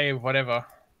Frog's gay, whatever.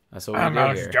 That's what we do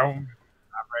Alex here. Jones.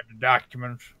 I've read the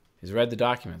documents. He's read the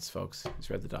documents, folks.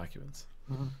 He's read the documents.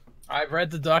 Mm-hmm. I've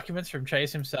read the documents from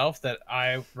Chase himself that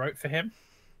I wrote for him,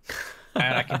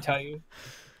 and I can tell you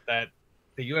that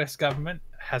the U.S. government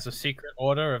has a secret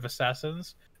order of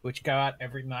assassins which go out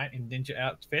every night in ninja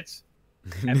outfits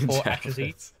and pour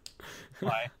atrazine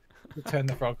to turn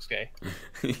the frogs gay.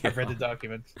 Yeah. I've read the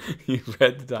documents. You've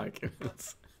read the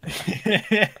documents.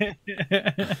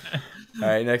 All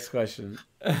right, next question.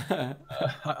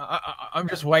 I'm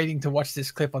just waiting to watch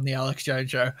this clip on the Alex Jones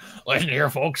show. Listen here,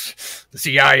 folks. The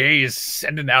CIA is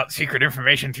sending out secret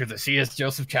information through the CS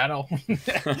Joseph channel.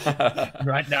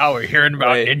 Right now, we're hearing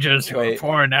about ninjas who are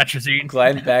pouring atrazine.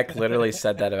 Glenn Beck literally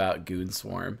said that about Goon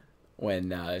Swarm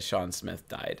when Sean Smith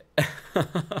died.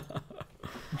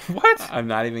 What? I'm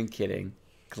not even kidding.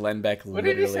 Glenn Beck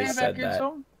literally said that.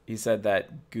 Swarm? He said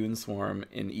that Goon Swarm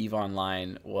in EVE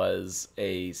Online was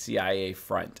a CIA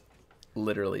front.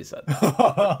 Literally said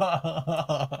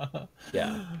that.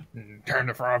 Yeah. Turn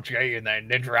the frogs gay in their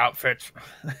ninja outfits.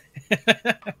 All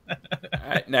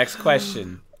right, next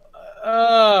question.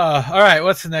 All right,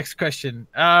 what's the next question?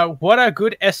 What are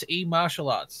good SE martial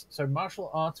arts? So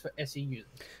martial arts for SE users.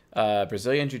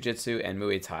 Brazilian Jiu-Jitsu and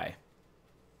Muay Thai.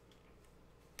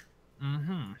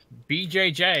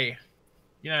 BJJ.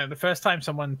 You know, the first time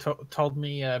someone told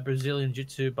me Brazilian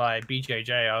Jiu-Jitsu by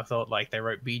BJJ, I thought like they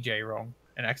wrote BJ wrong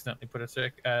and accidentally put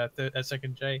a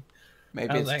second J.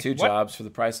 Maybe it's like, two jobs for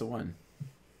the price of one.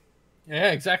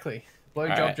 Yeah, exactly.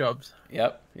 Jobs.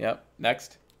 Yep.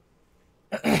 Next.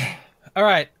 All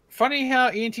right. Funny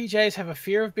how ENTJs have a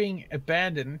fear of being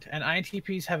abandoned and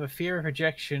INTPs have a fear of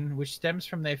rejection, which stems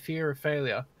from their fear of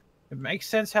failure. It makes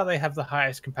sense how they have the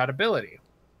highest compatibility.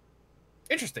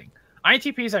 Interesting.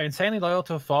 INTPs are insanely loyal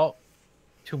to a fault,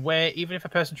 to where even if a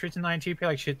person treats an INTP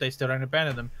like shit, they still don't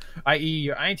abandon them. I.e.,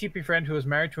 your INTP friend who was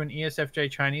married to an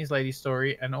ESFJ Chinese lady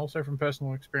story, and also from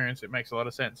personal experience, it makes a lot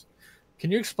of sense.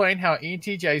 Can you explain how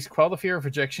ENTJs quell the fear of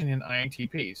rejection in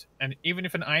INTPs? And even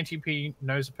if an INTP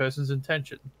knows a person's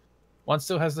intention, one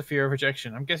still has the fear of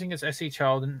rejection. I'm guessing it's SE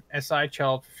child and SI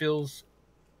child feels,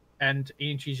 and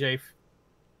ENTJ...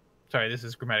 Sorry, this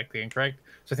is grammatically incorrect.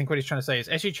 So I think what he's trying to say is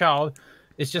SE child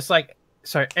is just like...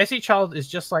 So SE child is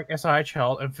just like SI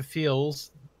child and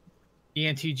fulfills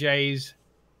ENTJs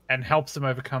and helps them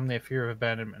overcome their fear of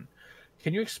abandonment.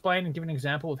 Can you explain and give an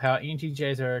example of how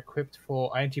ENTJs are equipped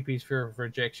for INTP's fear of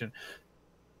rejection?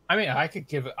 I mean, I could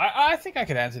give it... I think I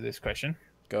could answer this question.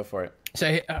 Go for it.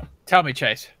 So tell me,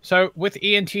 Chase. So with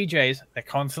ENTJs, they're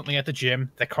constantly at the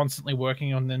gym. They're constantly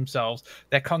working on themselves.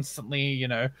 They're constantly, you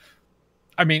know...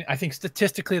 I mean, I think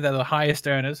statistically they're the highest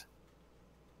earners.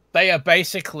 They are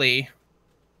basically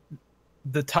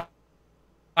the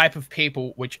type of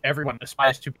people which everyone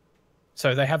aspires to be.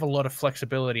 So they have a lot of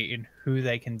flexibility in who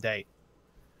they can date.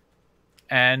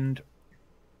 And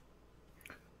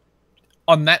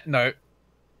on that note,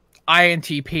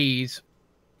 INTPs,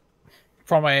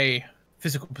 from a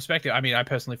physical perspective, I mean, I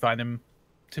personally find them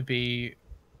to be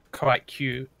quite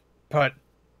cute, but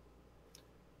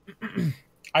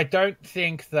I don't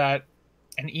think that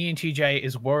an ENTJ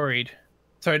is worried.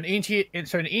 So an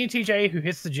ENTJ who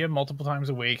hits the gym multiple times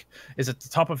a week, is at the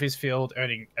top of his field,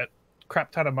 earning a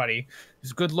crap ton of money,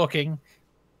 is good looking,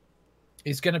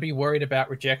 is going to be worried about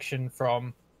rejection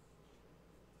from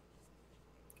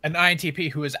an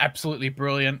INTP who is absolutely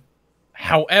brilliant.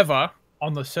 However,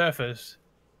 on the surface,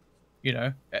 you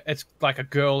know, it's like a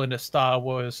girl in a Star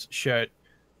Wars shirt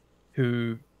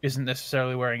who isn't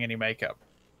necessarily wearing any makeup.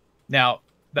 Now,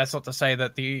 that's not to say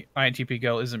that the INTP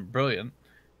girl isn't brilliant,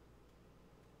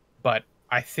 but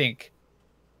I think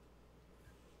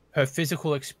her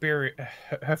physical experience,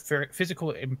 her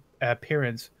physical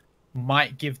appearance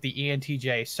might give the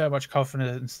ENTJ so much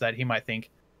confidence that he might think,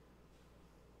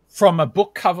 from a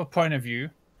book cover point of view,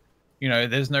 you know,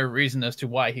 there's no reason as to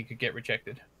why he could get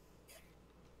rejected.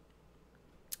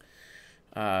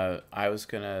 I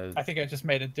think I just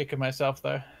made a dick of myself,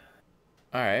 though.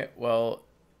 All right. Well,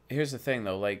 here's the thing,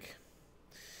 though. Like,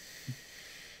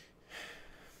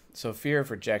 so fear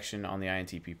of rejection on the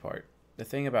INTP part. The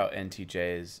thing about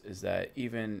NTJs is that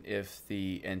even if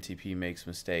the NTP makes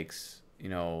mistakes, you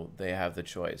know, they have the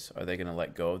choice. Are they going to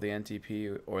let go of the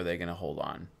NTP or are they going to hold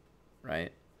on?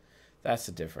 Right? That's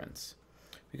the difference.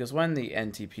 Because when the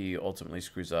NTP ultimately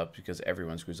screws up, because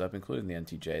everyone screws up, including the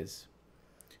NTJs,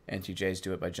 NTJs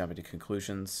do it by jumping to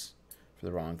conclusions for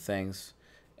the wrong things.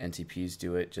 NTPs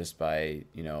do it just by,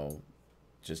 you know,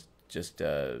 just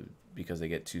because they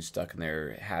get too stuck in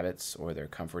their habits or their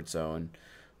comfort zone,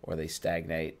 or they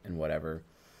stagnate and whatever.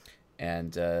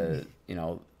 And, you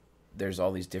know, there's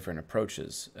all these different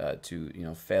approaches to, you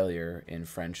know, failure in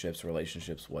friendships,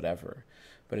 relationships, whatever.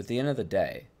 But at the end of the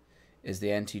day, is the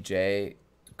NTJ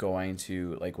going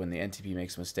to, like, when the NTP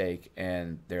makes a mistake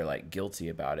and they're, like, guilty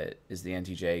about it, is the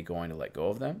NTJ going to let go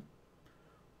of them?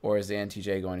 Or is the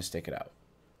NTJ going to stick it out?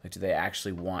 Like, do they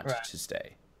actually want to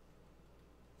stay?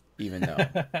 Even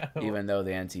though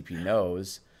the NTP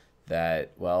knows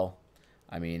that, well,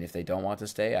 I mean, if they don't want to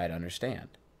stay, I'd understand.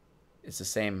 It's the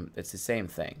same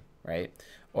thing. right?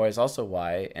 Or it's also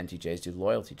why NTJs do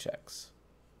loyalty checks,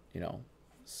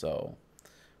 so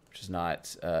which is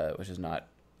not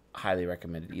highly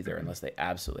recommended either, unless they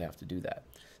absolutely have to do that.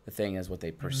 The thing is, what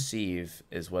they perceive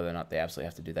is whether or not they absolutely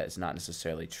have to do that is not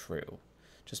necessarily true.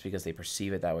 Just because they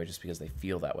perceive it that way, just because they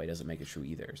feel that way, doesn't make it true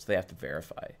either. So they have to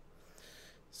verify.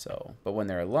 So, but when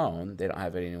they're alone, they don't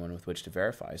have anyone with which to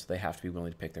verify, so they have to be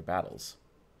willing to pick their battles.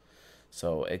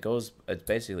 So it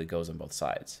basically goes on both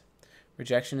sides.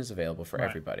 Rejection is available for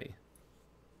everybody,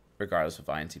 regardless of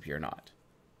INTP or not.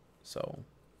 So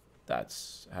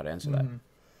that's how to answer that.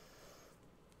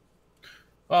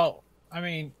 Well, I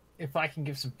mean, if I can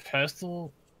give some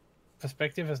personal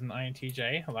perspective as an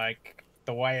INTJ, like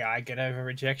the way I get over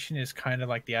rejection is kind of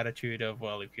like the attitude of,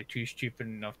 well, if you're too stupid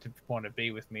enough to want to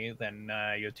be with me, then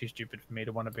you're too stupid for me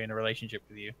to want to be in a relationship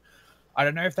with you. I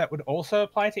don't know if that would also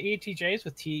apply to ENTJs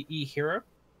with TE Hero.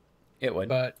 It would.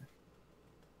 But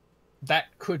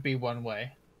that could be one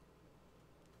way.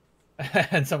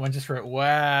 And someone just wrote,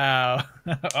 wow.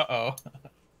 Uh-oh.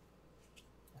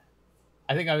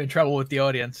 I think I'm in trouble with the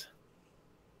audience.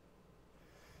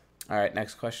 All right,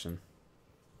 next question.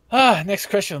 Next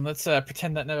question. Let's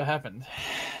pretend that never happened.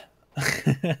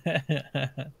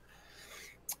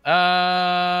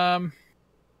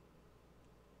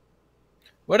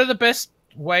 What are the best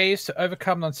ways to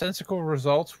overcome nonsensical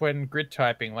results when grid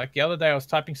typing? Like the other day, I was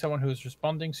typing someone who was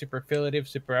responding super affiliative,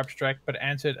 super abstract, but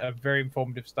answered a very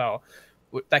informative style.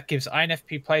 That gives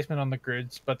INFP placement on the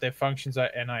grids, but their functions are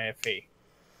NIFE.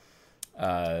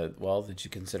 Well, did you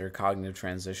consider cognitive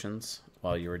transitions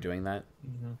while you were doing that?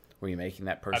 Were you making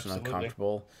that person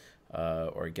uncomfortable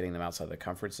or getting them outside the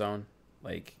comfort zone?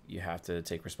 Like, you have to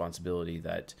take responsibility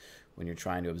that when you're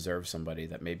trying to observe somebody,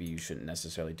 that maybe you shouldn't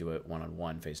necessarily do it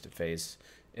one-on-one, face-to-face,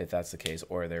 if that's the case,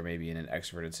 or they're maybe in an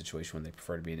extroverted situation when they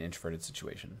prefer to be in an introverted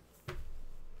situation.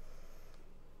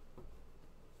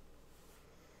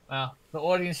 Wow, the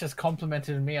audience just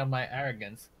complimented me on my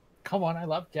arrogance. Come on, I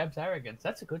love Jab's arrogance.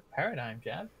 That's a good paradigm,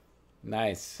 Jab.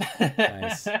 Nice.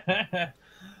 Nice.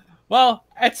 Well,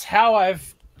 that's how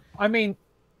I've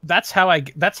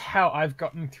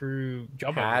gotten through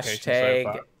job applications so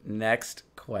far. Next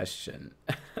question.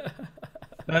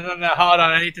 No, hold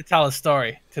on. I need to tell a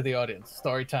story to the audience.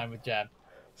 Story time with Jab.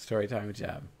 Story time with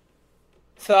Jab.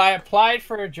 So I applied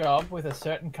for a job with a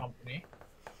certain company,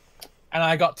 and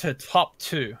I got to top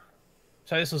 2.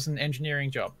 So this was an engineering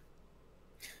job.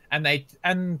 And they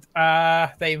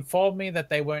informed me that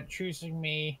they weren't choosing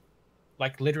me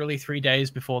like literally 3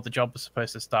 days before the job was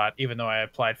supposed to start, even though I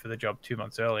applied for the job 2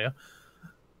 months earlier.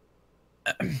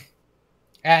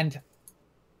 And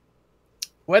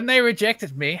when they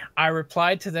rejected me, I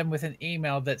replied to them with an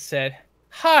email that said,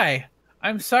 "Hi,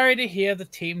 I'm sorry to hear the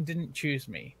team didn't choose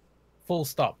me. Full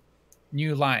stop.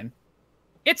 New line.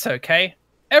 It's okay.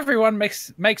 Everyone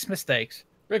makes mistakes.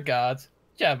 Regards,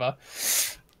 Jabba."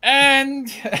 And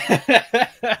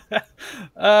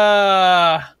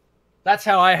that's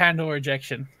how I handle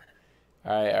rejection.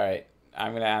 All right.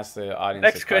 I'm going to ask the audience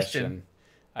Next a question.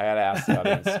 I got to ask the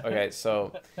audience. Okay,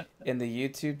 so in the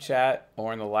YouTube chat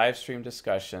or in the live stream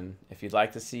discussion, if you'd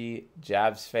like to see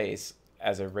Jab's face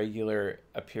as a regular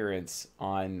appearance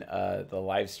on the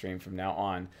live stream from now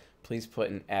on, please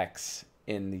put an X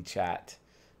in the chat.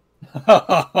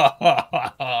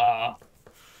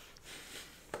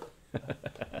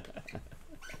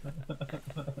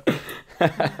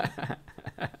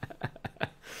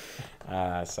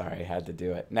 Sorry, I had to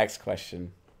do it. Next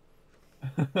question.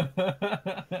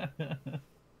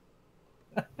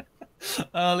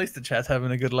 At least the chat's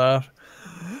having a good laugh.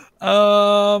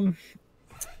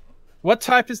 What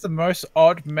type is the most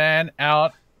odd man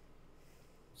out?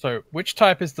 So, which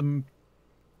type is the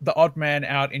odd man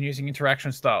out in using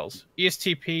interaction styles?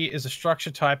 ESTP is a structure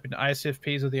type, and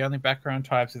ISFPs are the only background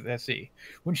types with SE.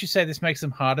 Wouldn't you say this makes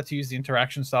them harder to use the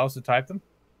interaction styles to type them?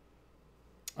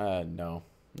 No,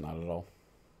 not at all.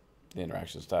 The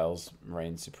interaction styles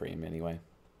reign supreme anyway,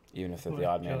 even if they're the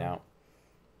odd man out.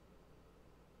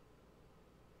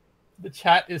 The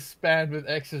chat is spammed with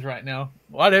X's right now.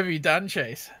 What have you done,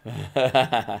 Chase?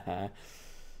 Yep.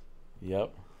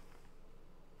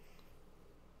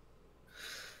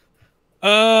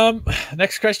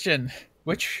 Next question.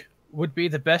 Which would be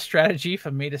the best strategy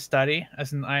for me to study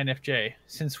as an INFJ?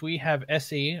 Since we have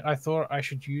SE, I thought I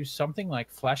should use something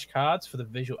like flashcards for the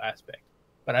visual aspect,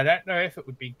 but I don't know if it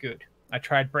would be good. I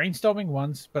tried brainstorming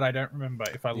once, but I don't remember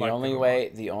if I liked it.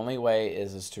 The only way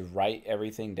is to write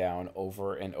everything down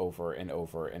over and over and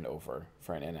over and over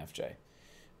for an NFJ.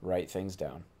 Write things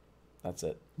down. That's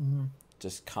it. Mm-hmm.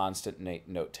 Just constant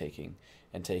note taking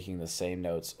and taking the same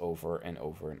notes over and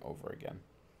over and over again.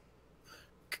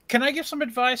 Can I give some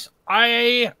advice?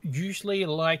 I usually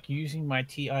like using my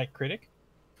TI Critic.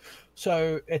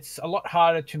 So it's a lot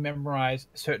harder to memorize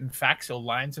certain facts or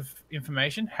lines of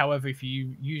information. However, if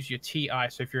you use your TI,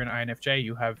 so if you're an INFJ,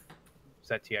 you have, is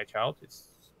that TI child?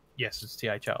 Yes, it's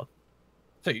TI child.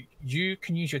 So you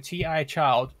can use your TI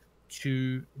child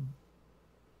to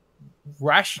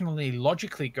rationally,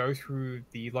 logically go through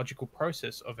the logical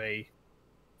process of a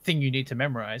thing you need to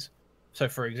memorize. So,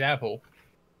 for example,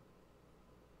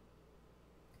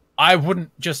 I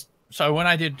wouldn't just. So when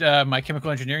I did my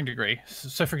chemical engineering degree,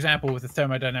 so for example, with the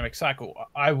thermodynamic cycle,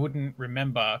 I wouldn't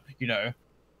remember,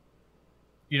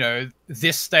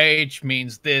 this stage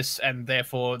means this, and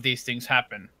therefore these things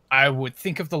happen. I would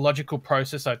think of the logical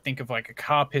process. I'd think of like a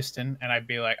car piston, and I'd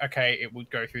be like, okay, it would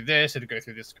go through this, it would go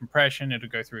through this compression, it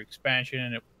would go through expansion,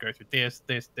 and it would go through this,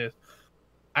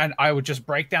 and I would just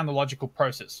break down the logical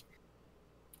process.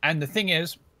 And the thing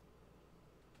is,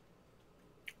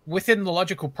 within the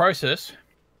logical process,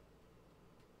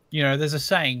 there's a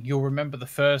saying, you'll remember the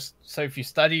first, so if you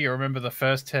study, you'll remember the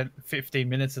first 10, 15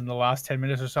 minutes and the last 10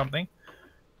 minutes or something.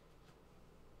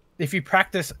 If you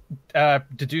practice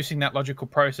deducing that logical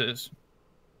process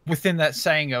within that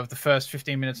saying of the first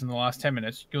 15 minutes and the last 10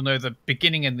 minutes, you'll know the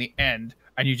beginning and the end,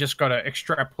 and you just got to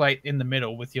extrapolate in the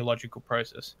middle with your logical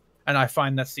process. And I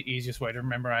find that's the easiest way to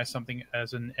memorize something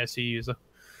as an SE user.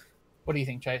 What do you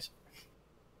think, Chase?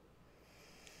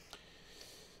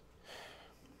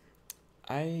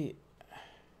 I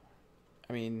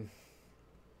mean,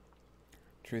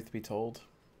 truth be told,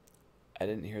 I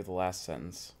didn't hear the last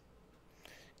sentence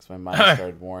because my mind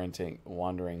started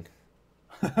wandering.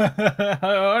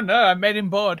 Oh no, I made him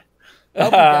bored.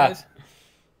 Help me, guys.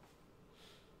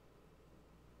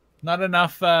 Not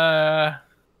enough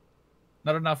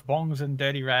bongs and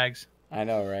dirty rags. I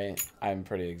know, right? I'm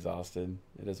pretty exhausted.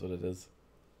 It is what it is.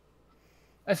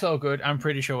 That's all good. I'm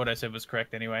pretty sure what I said was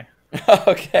correct anyway.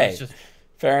 Okay.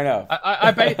 Fair enough.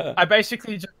 I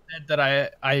basically just said that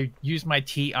I use my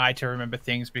TI to remember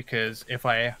things because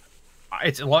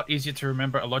it's a lot easier to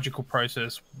remember a logical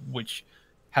process which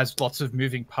has lots of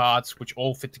moving parts which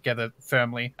all fit together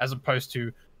firmly as opposed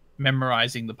to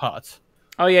memorizing the parts.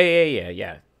 Oh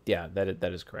yeah.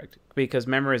 That is correct, because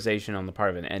memorization on the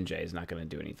part of an NJ is not going to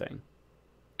do anything.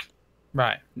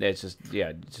 Right. It's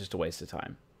just a waste of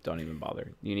time. Don't even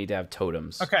bother. You need to have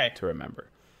totems to remember.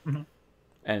 Mm-hmm.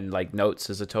 And like notes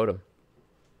is a totem.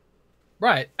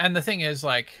 Right. And the thing is,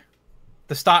 like,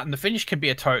 the start and the finish can be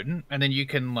a totem, and then you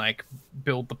can like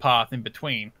build the path in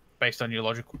between based on your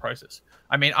logical process.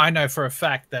 I mean, I know for a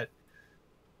fact that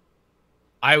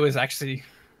I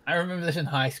remember this in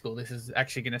high school. This is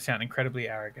actually going to sound incredibly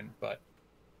arrogant, but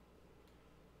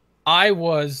I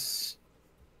was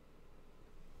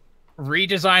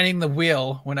redesigning the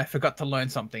wheel when I forgot to learn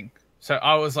something. So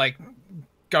I was like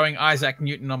going Isaac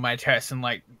Newton on my test and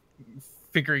like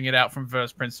figuring it out from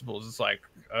first principles. It's like,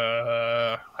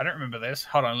 I don't remember this.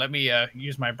 Hold on, let me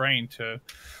use my brain to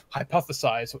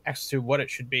hypothesize as to what it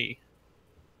should be.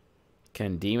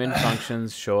 Can demon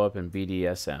functions show up in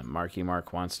BDSM? Marky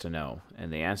Mark wants to know.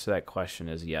 And the answer to that question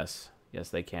is yes. Yes,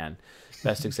 they can.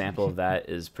 Best example of that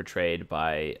is portrayed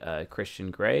by Christian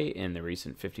Grey in the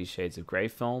recent 50 Shades of Grey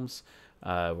films,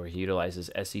 where he utilizes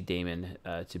Essie Damon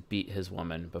to beat his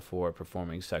woman before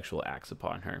performing sexual acts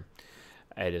upon her.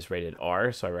 It is rated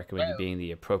R, so I recommend you being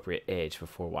the appropriate age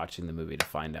before watching the movie to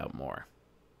find out more.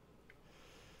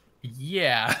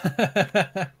 Yeah.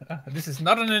 This is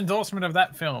not an endorsement of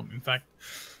that film. In fact,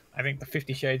 I think the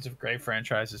 50 Shades of Grey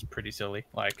franchise is pretty silly.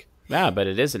 Yeah, but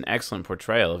it is an excellent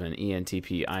portrayal of an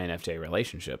ENTP-INFJ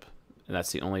relationship. And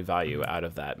that's the only value out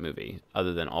of that movie,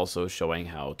 other than also showing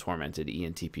how tormented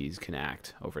ENTPs can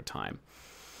act over time.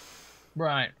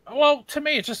 Right. Well, to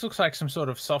me, it just looks like some sort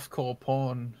of softcore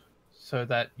porn. So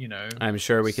that, I'm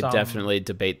sure we could definitely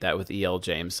debate that with E.L.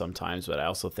 James sometimes, but I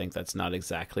also think that's not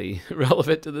exactly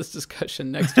relevant to this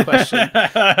discussion. Next question.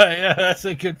 Yeah, that's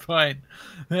a good point.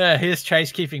 Yeah, here's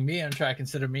Chase keeping me on track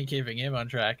instead of me keeping him on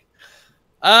track.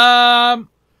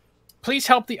 Please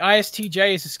help the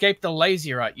ISTJs escape the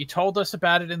lazy rut. You told us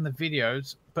about it in the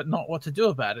videos, but not what to do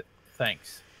about it.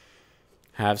 Thanks.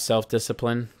 Have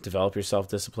self-discipline. Develop your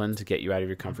self-discipline to get you out of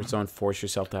your comfort zone. Force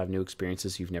yourself to have new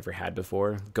experiences you've never had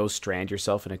before. Go strand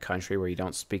yourself in a country where you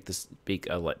don't speak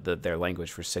their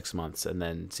language for 6 months, and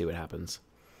then see what happens.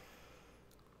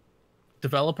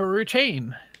 Develop a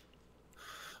routine.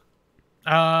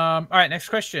 All right, next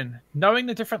question. Knowing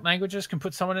the different languages can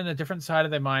put someone in a different side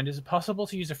of their mind. Is it possible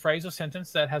to use a phrase or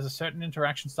sentence that has a certain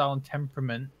interaction style and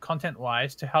temperament,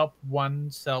 content-wise, to help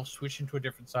oneself switch into a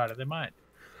different side of their mind?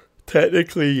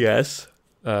 Technically, yes.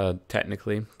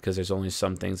 Technically, because there's only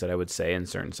some things that I would say in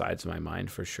certain sides of my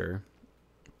mind for sure.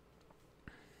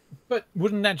 But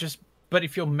wouldn't that just? But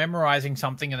if you're memorizing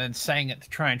something and then saying it to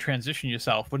try and transition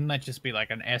yourself, wouldn't that just be like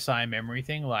an SI memory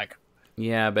thing? Like,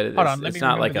 yeah, but it's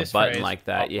not like a button like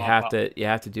that. You have to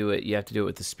do it. You have to do it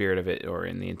with the spirit of it or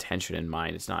in the intention in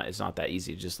mind. It's not that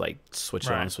easy to just like switch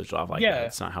it on and switch it off like that.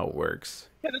 It's not how it works.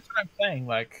 Yeah, that's what I'm saying.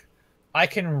 Like, I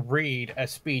can read a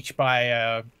speech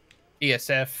by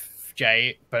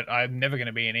ESFJ, but I'm never going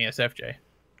to be an ESFJ.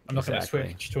 I'm not going to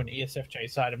switch to an ESFJ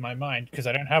side of my mind because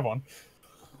I don't have one.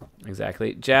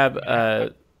 Exactly. Jab,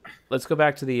 let's go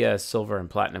back to the silver and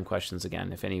platinum questions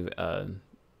again, if any.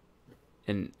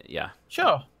 And yeah.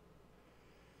 Sure.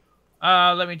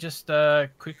 Let me just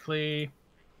quickly.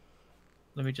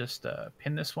 Let me just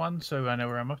pin this one so I know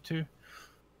where I'm up to.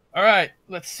 All right.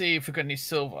 Let's see if we've got any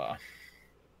silver.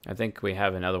 I think we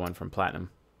have another one from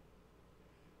platinum.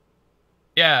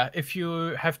 Yeah. If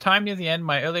you have time near the end,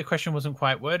 my earlier question wasn't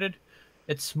quite worded.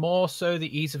 It's more so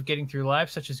the ease of getting through life,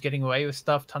 such as getting away with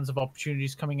stuff, tons of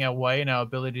opportunities coming our way, and our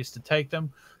abilities to take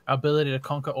them, our ability to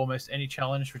conquer almost any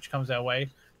challenge which comes our way.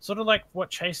 Sort of like what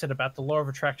Chase said about the law of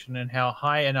attraction and how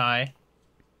high and I,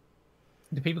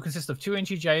 the people consist of 2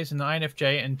 NTJs, an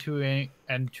INFJ, and two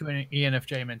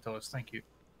ENFJ mentors. Thank you.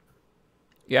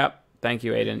 Yep. Thank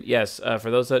you, Aiden. Yes,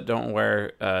 for those that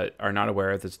are not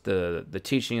aware, this the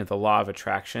teaching of the law of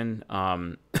attraction.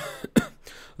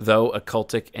 Though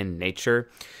occultic in nature,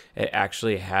 it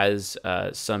actually has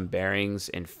some bearings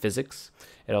in physics.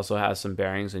 It also has some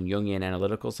bearings in Jungian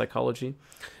analytical psychology,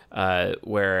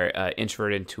 where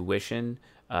introvert intuition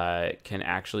can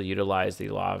actually utilize the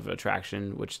law of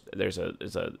attraction, which there's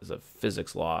a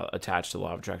physics law attached to the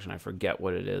law of attraction. I forget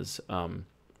what it is,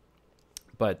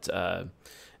 but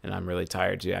and I'm really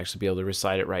tired to actually be able to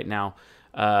recite it right now.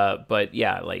 But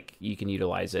yeah, like you can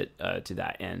utilize it to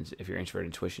that end if you're introvert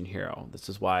intuition hero. This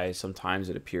is why sometimes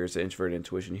it appears that introvert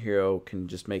intuition hero can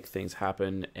just make things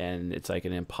happen, and it's like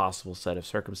an impossible set of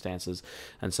circumstances,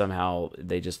 and somehow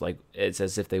they just like it's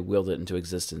as if they willed it into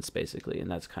existence basically,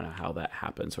 and that's kind of how that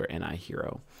happens. Or NI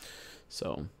hero.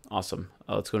 So awesome.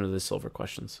 Let's go into the silver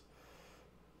questions.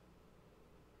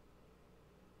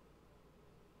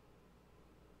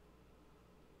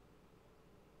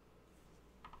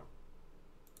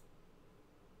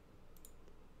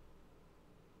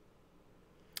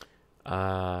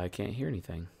 I can't hear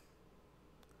anything.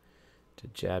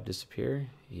 Did Jab disappear?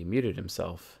 He muted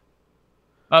himself.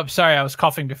 Oh, sorry, I was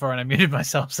coughing before and I muted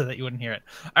myself so that you wouldn't hear it.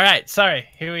 All right, sorry.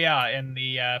 Here we are in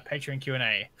the Patreon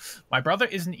Q&A. My brother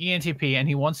is an ENTP and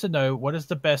he wants to know what is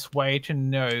the best way to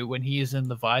know when he is in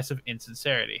the vice of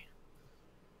insincerity.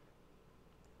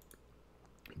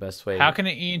 Best way. How can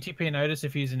an ENTP notice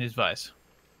if he's in his vice?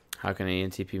 How can an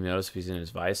ENTP notice if he's in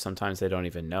his vice? Sometimes they don't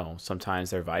even know.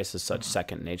 Sometimes their vice is such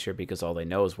second nature because all they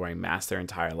know is wearing masks their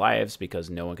entire lives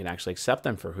because no one can actually accept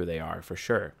them for who they are, for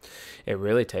sure. It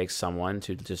really takes someone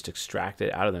to just extract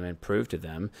it out of them and prove to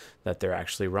them that they're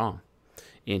actually wrong.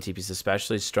 ENTPs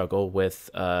especially struggle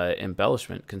with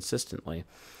embellishment consistently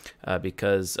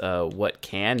because what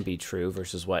can be true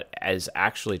versus what is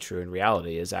actually true in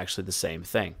reality is actually the same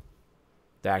thing.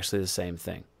 They're actually the same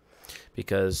thing.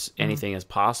 Because anything is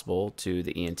possible to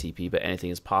the ENTP, but anything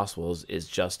is possible is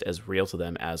just as real to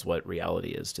them as what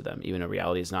reality is to them, even though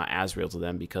reality is not as real to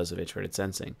them because of introverted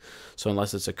sensing. So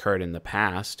unless it's occurred in the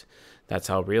past, that's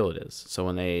how real it is. So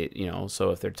when they,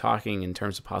 so if they're talking in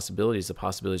terms of possibilities, the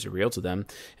possibilities are real to them,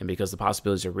 and because the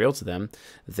possibilities are real to them,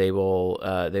 they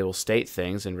will state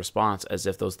things in response as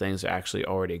if those things actually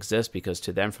already exist, because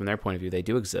to them, from their point of view, they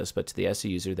do exist, but to the SE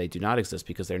user, they do not exist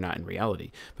because they're not in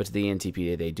reality. But to the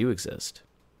ENTP, they do exist.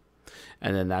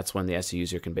 And then that's when the SE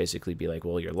user can basically be like,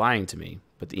 well, you're lying to me.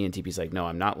 But the ENTP is like, no,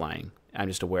 I'm not lying. I'm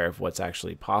just aware of what's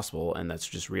actually possible, and that's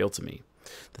just real to me.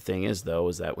 The thing is, though,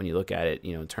 is that when you look at it,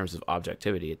 in terms of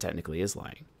objectivity, it technically is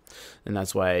lying. And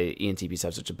that's why ENTPs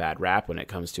have such a bad rap when it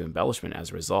comes to embellishment as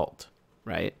a result,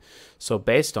 right? So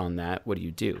based on that, what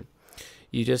do?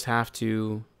 You just have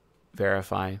to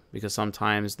verify, because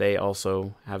sometimes they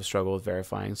also have a struggle with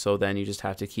verifying. So then you just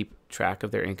have to keep track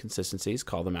of their inconsistencies,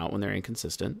 call them out when they're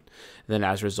inconsistent. And then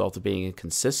as a result of being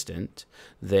inconsistent,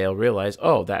 they'll realize,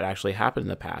 oh, that actually happened in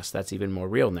the past. That's even more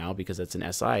real now because it's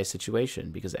an SI situation,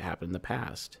 because it happened in the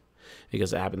past.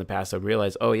 Because it happened in the past, they'll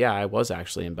realize, oh yeah, I was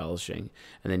actually embellishing.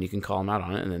 And then you can call them out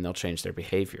on it, and then they'll change their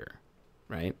behavior,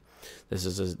 right? This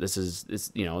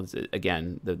is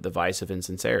again, the vice of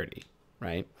insincerity,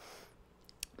 right?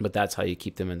 But that's how you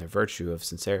keep them in their virtue of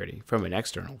sincerity from an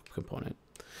external component.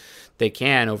 They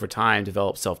can, over time,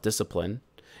 develop self-discipline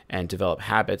and develop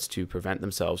habits to prevent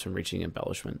themselves from reaching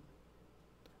embellishment,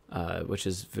 which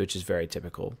is very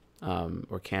typical.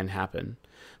 or can happen,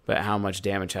 but how much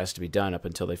damage has to be done up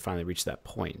until they finally reach that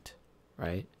point,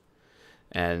 right?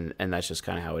 And that's just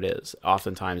kind of how it is.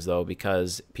 Oftentimes, though,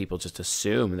 because people just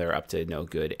assume they're up to no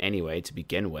good anyway to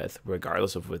begin with,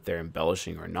 regardless of what they're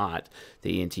embellishing or not,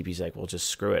 the ENTP's like, well, just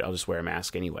screw it. I'll just wear a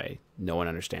mask anyway. No one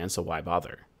understands, so why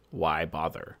bother? Why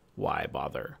bother? Why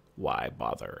bother? Why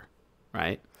bother?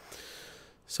 Right?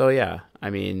 So, yeah,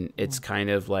 I mean, it's kind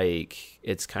of like,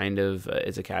 it's a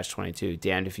catch-22.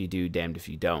 Damned if you do, damned if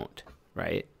you don't,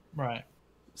 right? Right.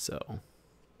 So...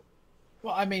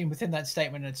 Well, I mean, within that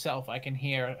statement itself, I can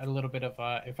hear a little bit of,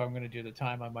 if I'm going to do the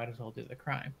time, I might as well do the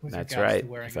crime. That's right.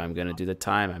 If I'm going to do the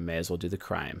time, I may as well do the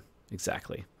crime.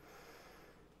 Exactly.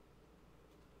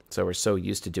 So we're so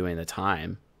used to doing the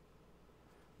time.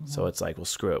 So it's like, well,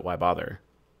 screw it. Why bother?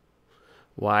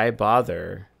 Why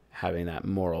bother having that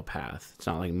moral path? It's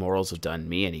not like morals have done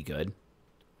me any good,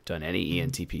 done any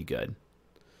ENTP good.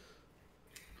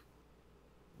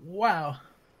 Wow.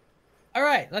 All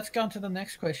right, let's go on to the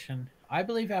next question. I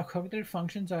believe our cognitive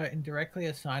functions are indirectly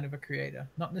a sign of a creator,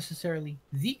 not necessarily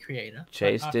the creator.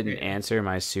 Chase didn't answer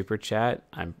my super chat.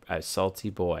 I'm a salty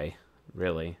boy.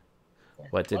 Really.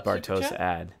 What did Bartos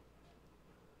add?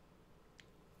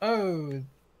 Oh,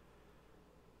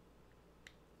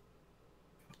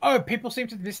 people seem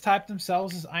to mistype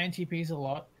themselves as INTPs a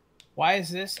lot. Why is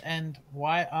this, and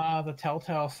why are the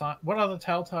telltale signs? What are the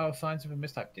telltale signs of a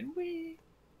mistype? Didn't we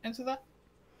answer that?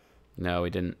 No, we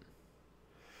didn't.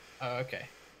 Oh, okay.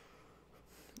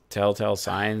 Telltale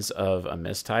signs of a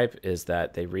mistype is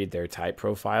that they read their type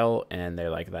profile and they're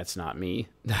like, "That's not me."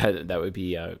 That would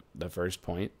be the first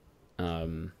point.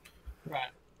 Right.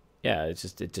 Yeah, it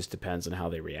just depends on how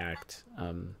they react.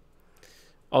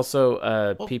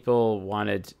 Also, people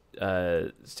wanted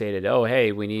stated, "Oh,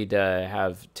 hey, we need to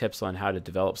have tips on how to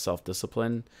develop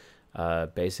self-discipline."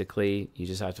 Basically, you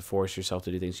just have to force yourself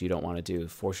to do things you don't want to do.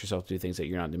 Force yourself to do things that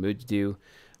you're not in the mood to do.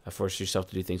 Force yourself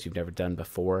to do things you've never done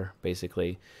before,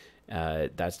 basically.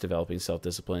 That's developing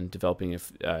self-discipline. Developing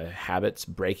habits,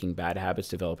 breaking bad habits,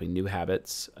 developing new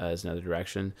habits is another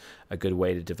direction. A good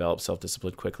way to develop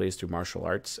self-discipline quickly is through martial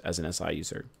arts as an SI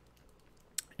user.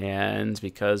 And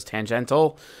because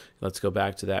tangential, let's go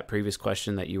back to that previous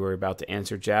question that you were about to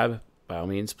answer, Jab. By all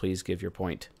means, please give your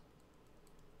point.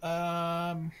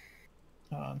 Hold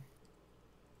on.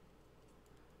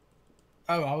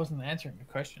 Oh, I wasn't answering the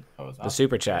question. I was asking the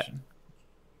super chat. Question.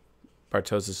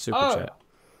 Bartos' super chat.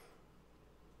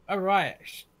 All right.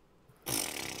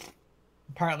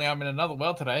 Apparently, I'm in another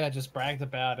world today. I just bragged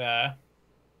about.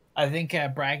 I think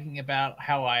bragging about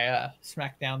how I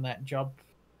smacked down that job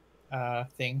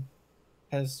thing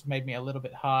has made me a little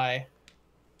bit high.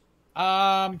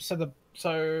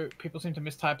 So people seem to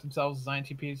mistype themselves as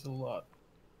INTPs a lot.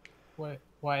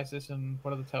 Why is this, and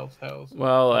what are the telltales?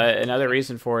 Well, another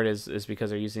reason for it is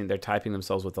because they're typing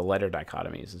themselves with the letter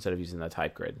dichotomies instead of using the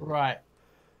type grid. Right.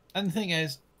 And the thing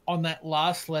is, on that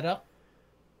last letter,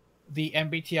 the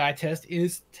MBTI test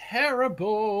is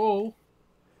terrible.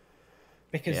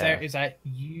 Because there is a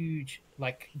huge,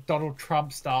 like Donald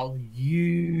Trump style,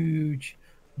 huge.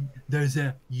 There's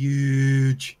a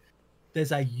huge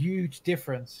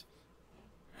difference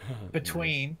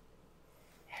between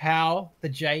how the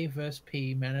J versus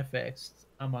P manifests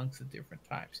amongst the different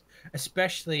types,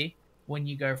 especially when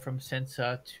you go from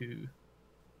sensor to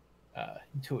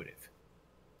intuitive.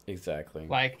 Exactly.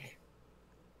 Like,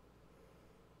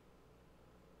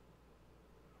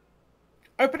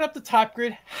 open up the type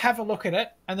grid, have a look at it,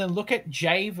 and then look at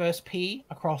J versus P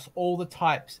across all the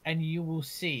types, and you will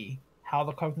see how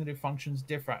the cognitive functions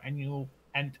differ.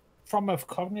 And from a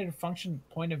cognitive function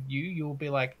point of view, you will be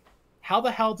like, how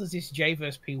the hell does this J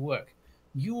versus P work?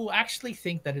 You will actually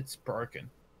think that it's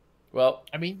broken. Well,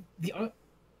 I mean, the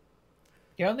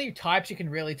only types you can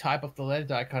really type off the letter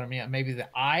dichotomy are maybe the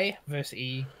I versus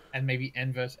E and maybe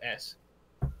N versus S.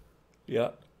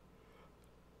 Yeah.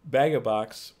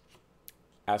 Bag-a-Box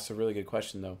asks a really good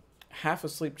question, though. Half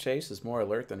asleep Chase is more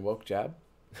alert than woke Jab?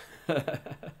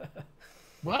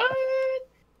 What?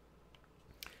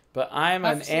 But I'm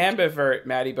an ambivert,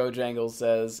 Matty Bojangles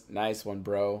says. Nice one,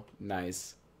 bro.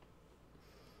 Nice.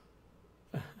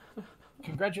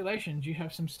 Congratulations, you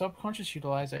have some subconscious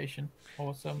utilization.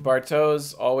 Awesome.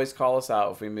 Bartos, always call us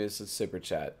out if we miss a super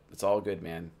chat. It's all good,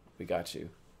 man. We got you.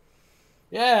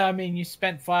 Yeah, I mean, you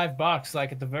spent $5.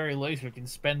 Like, at the very least, we can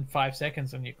spend 5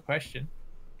 seconds on your question.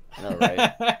 I know,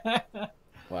 right?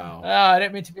 Wow. Oh, I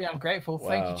don't mean to be ungrateful. Wow.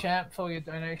 Thank you, champ, for your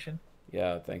donation.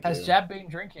 Yeah, thank you. Has Jab been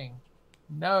drinking?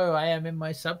 No, I am in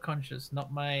my subconscious,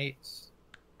 not my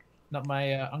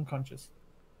unconscious.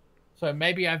 So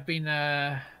maybe I've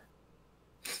been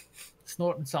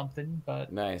snorting something,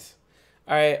 but nice.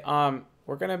 All right.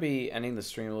 We're gonna be ending the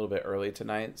stream a little bit early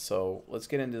tonight, so let's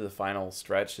get into the final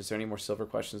stretch. Is there any more silver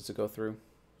questions to go through?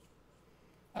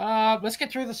 Let's get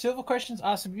through the silver questions,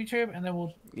 ask some YouTube, and then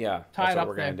we'll Yeah, tie that's it what up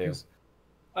we're there gonna do. because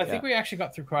I think Yeah. we actually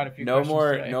got through quite a few No questions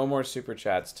more, today. no more super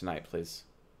chats tonight, please.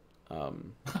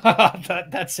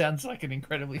 That sounds like an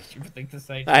incredibly stupid thing to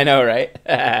say. I know, right?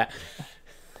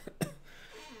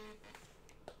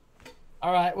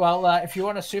 All right. Well, if you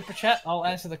want a super chat, I'll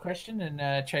answer the question,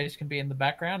 and Chase can be in the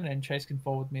background, and Chase can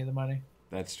forward me the money.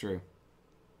 That's true.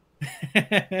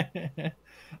 Where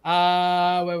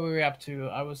were we up to?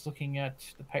 I was looking at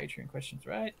the Patreon questions,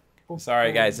 right?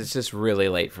 Sorry, guys. It's just really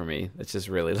late for me. It's just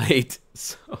really late.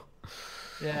 So.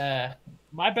 Yeah,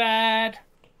 my bad.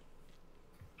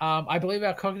 I believe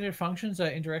our cognitive functions are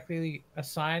indirectly a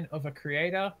sign of a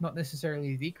creator, not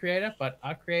necessarily the creator, but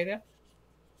a creator.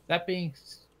 That being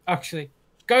actually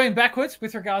going backwards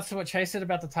with regards to what Chase said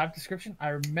about the type description, I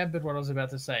remembered what I was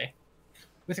about to say.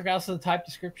 With regards to the type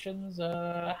descriptions,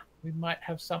 we might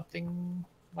have something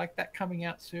like that coming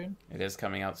out soon. It is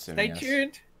coming out soon. Stay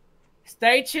tuned.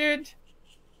 Stay tuned.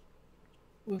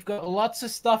 We've got lots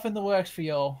of stuff in the works for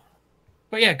y'all.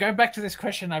 But yeah, going back to this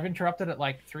question, I've interrupted it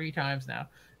like 3 times now.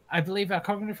 I believe our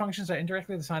cognitive functions are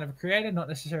indirectly the sign of a creator, not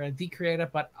necessarily the creator,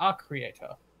 but our creator.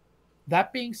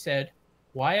 That being said,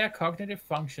 why are cognitive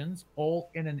functions all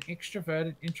in an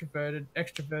extroverted, introverted,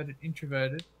 extroverted,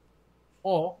 introverted,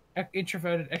 or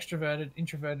introverted, extroverted,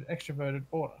 introverted, extroverted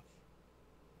order?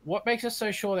 What makes us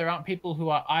so sure there aren't people who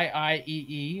are I,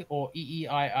 or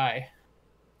I?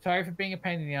 Sorry for being a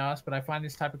pain in the ass, but I find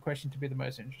this type of question to be the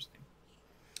most interesting.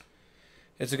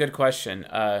 It's a good question.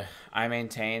 I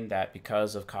maintain that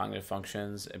because of cognitive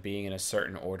functions being in a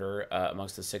certain order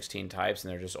amongst the 16 types,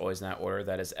 and they're just always in that order,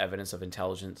 that is evidence of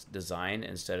intelligent design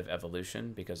instead of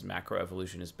evolution, because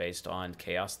macroevolution is based on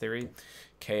chaos theory.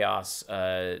 Chaos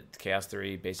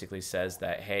theory basically says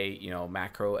that, hey,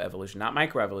 macroevolution, not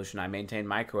microevolution. I maintain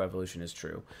microevolution is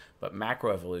true, but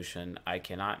macroevolution I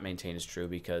cannot maintain is true,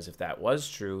 because if that was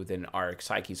true, then our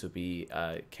psyches would be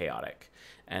chaotic.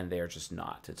 And they are just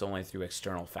not. It's only through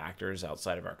external factors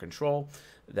outside of our control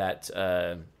that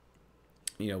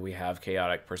we have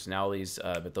chaotic personalities,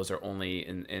 but those are only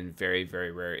in very,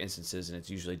 very rare instances, and it's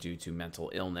usually due to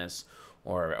mental illness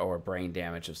or brain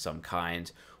damage of some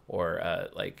kind, or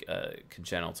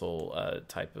congenital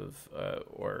type of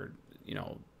or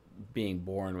being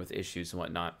born with issues and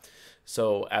whatnot.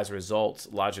 So as a result,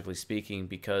 logically speaking,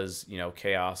 because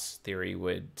chaos theory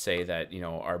would say that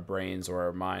our brains or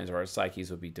our minds or our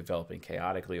psyches would be developing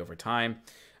chaotically over time,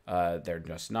 they're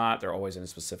just not. They're always in a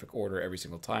specific order every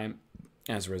single time.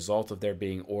 As a result of there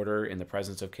being order in the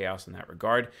presence of chaos in that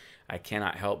regard, I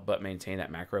cannot help but maintain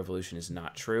that macroevolution is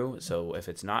not true. So if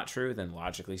it's not true, then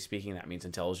logically speaking, that means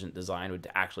intelligent design would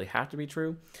actually have to be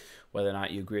true. Whether or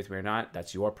not you agree with me or not,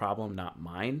 that's your problem, not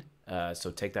mine.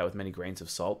 So take that with many grains of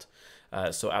salt.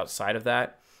 So outside of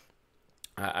that,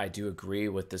 I do agree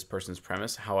with this person's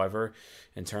premise. However,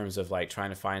 in terms of like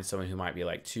trying to find someone who might be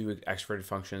like 2 extroverted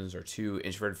functions or 2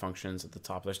 introverted functions at the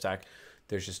top of their stack,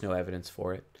 there's just no evidence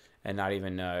for it. And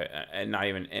even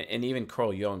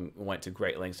Carl Jung went to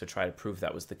great lengths to try to prove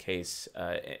that was the case,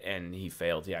 and he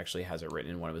failed. He actually has it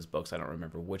written in one of his books. I don't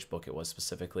remember which book it was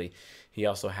specifically. He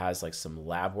also has like some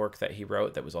lab work that he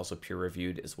wrote that was also peer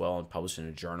reviewed as well and published in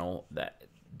a journal that,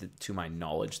 to my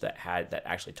knowledge, that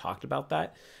actually talked about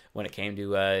that when it came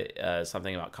to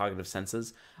something about cognitive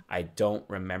senses. I don't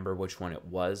remember which one it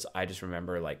was. I just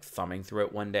remember like thumbing through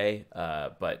it one day,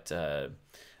 but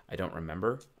I don't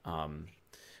remember.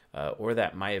 Or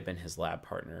that might have been his lab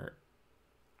partner.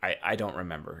 I don't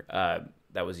remember.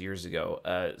 That was years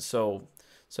ago. So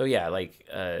yeah, like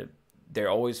they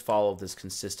always follow this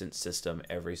consistent system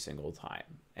every single time,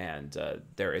 and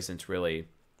there isn't really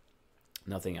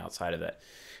nothing outside of that.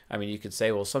 I mean, you could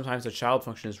say, well, sometimes the child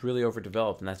function is really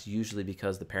overdeveloped, and that's usually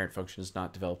because the parent function is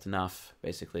not developed enough,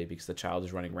 basically, because the child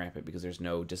is running rampant because there's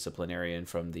no disciplinarian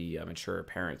from the mature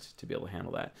parent to be able to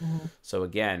handle that. Mm-hmm. So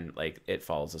again, like it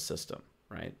follows a system,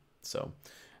 right? So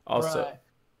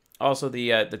also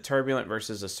the turbulent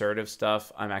versus assertive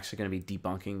stuff, I'm actually going to be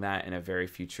debunking that in a very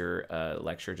future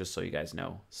lecture, just so you guys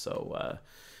know. So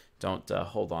don't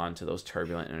hold on to those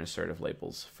turbulent and assertive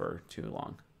labels for too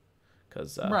long,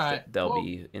 because they'll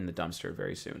be in the dumpster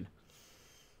very soon.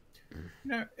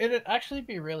 It'd actually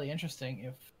be really interesting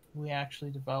if we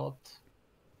actually developed.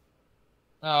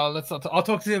 Oh, let's not. I'll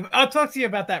talk to you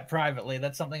about that privately.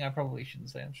 That's something I probably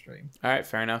shouldn't say on stream. All right,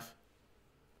 fair enough.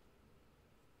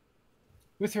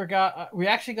 With regard, we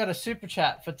actually got a super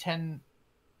chat for £10.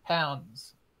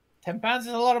 £10 is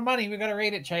a lot of money. We got to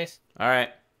read it, Chase. All right.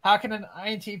 How can an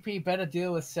INTP better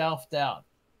deal with self-doubt?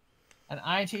 An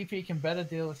INTP can better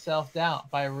deal with self-doubt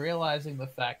by realizing the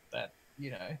fact that,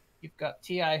 you've got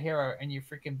TI hero and you're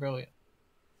freaking brilliant.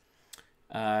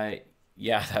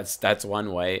 Yeah, that's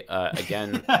one way.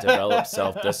 Again, develop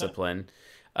self-discipline.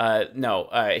 No,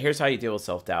 here's how you deal with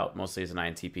self-doubt, mostly as an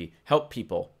INTP. Help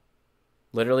people.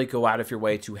 Literally go out of your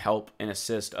way to help and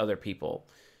assist other people.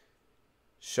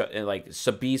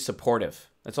 Be supportive.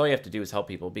 That's all you have to do is help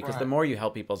people, because the more you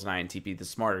help people as an INTP, the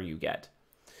smarter you get.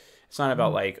 It's not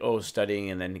about studying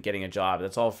and then getting a job.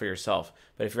 That's all for yourself.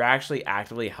 But if you're actually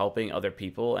actively helping other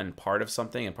people and part of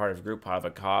something and part of a group, part of a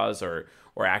cause, or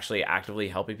actually actively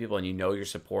helping people, and your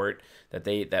support,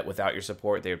 that without your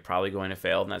support they would probably going to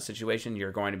fail in that situation,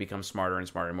 you're going to become smarter and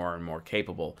smarter, more and more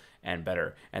capable and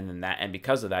better. And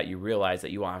because of that, you realize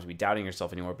that you won't have to be doubting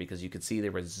yourself anymore, because you could see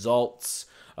the results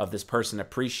of this person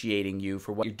appreciating you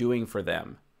for what you're doing for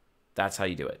them. That's how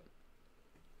you do it.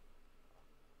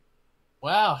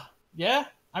 Wow. Yeah,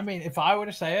 I mean, if I were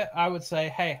to say it, I would say,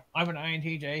 hey, I'm an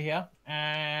INTJ here,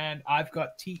 and I've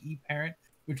got TE parent,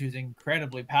 which is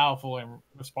incredibly powerful and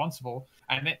responsible,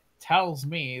 and it tells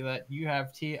me that you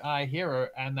have TI hero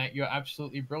and that you're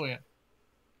absolutely brilliant.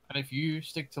 And if you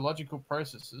stick to logical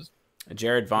processes...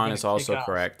 Jared Vaughn is also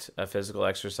correct. A physical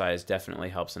exercise definitely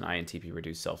helps an INTP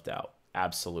reduce self-doubt.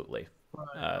 Absolutely.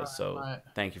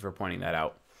 Thank you for pointing that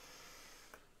out.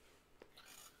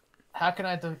 How can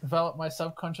I develop my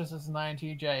subconscious as an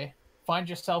INTJ? Find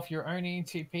yourself your own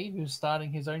ENTP who's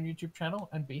starting his own YouTube channel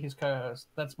and be his co-host.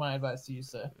 That's my advice to you,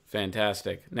 sir.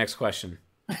 Fantastic. Next question.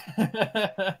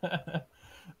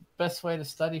 Best way to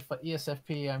study for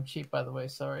ESFP. I'm cheap, by the way.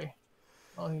 Sorry.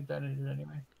 Oh, you donated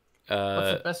anyway.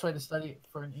 What's the best way to study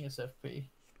for an ESFP?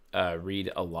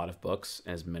 Read a lot of books,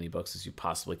 as many books as you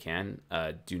possibly can.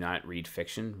 Do not read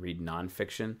fiction, read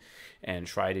nonfiction, and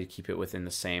try to keep it within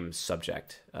the same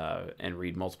subject, and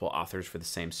read multiple authors for the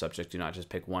same subject. Do not just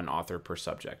pick one author per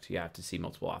subject. You have to see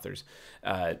multiple authors.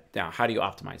 Now, how do you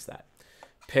optimize that?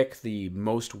 Pick the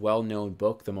most well-known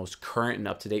book, the most current and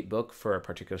up-to-date book for a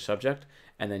particular subject,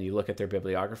 and then you look at their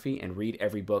bibliography and read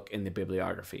every book in the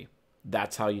bibliography.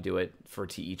 That's how you do it for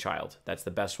TE child. That's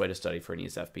the best way to study for an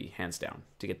ESFP, hands down,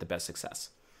 to get the best success.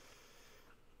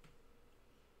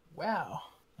 Wow.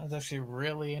 That's actually a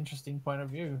really interesting point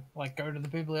of view. Like, go to the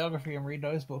bibliography and read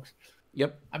those books.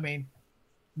 Yep. I mean,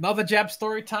 another jab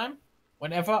story time.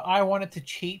 Whenever I wanted to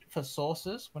cheat for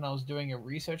sources when I was doing a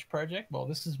research project, well,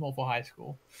 this is more for high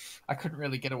school. I couldn't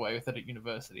really get away with it at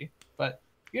university. But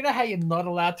you know how you're not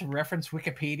allowed to reference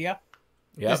Wikipedia?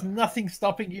 Yep. There's nothing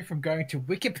stopping you from going to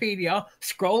Wikipedia,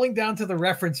 scrolling down to the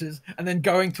references, and then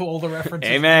going to all the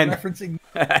references. Amen. And referencing.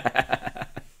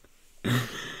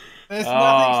 There's nothing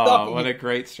stopping what a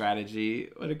great strategy.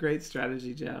 What a great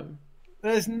strategy, Jab.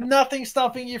 There's nothing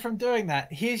stopping you from doing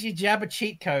that. Here's your Jabba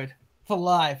cheat code for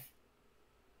life.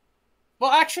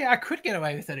 Well, actually, I could get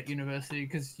away with it at university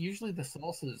because usually the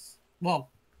sources... Well,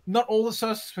 not all the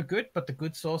sources were good, but the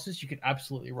good sources you could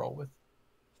absolutely roll with.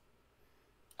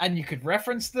 And you could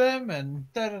reference them and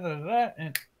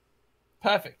and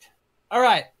perfect. All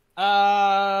right.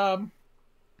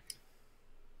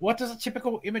 What does a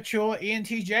typical immature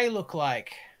ENTJ look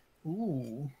like?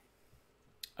 Ooh.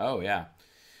 Oh yeah.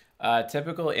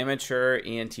 Typical immature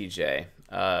ENTJ.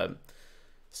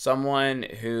 Someone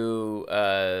who,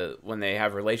 when they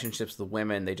have relationships with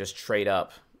women, they just trade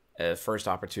up first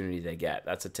opportunity they get.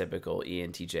 That's a typical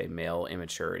ENTJ male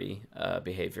immaturity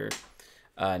behavior.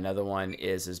 Another one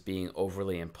is being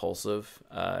overly impulsive,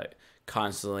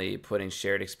 constantly putting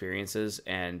shared experiences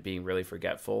and being really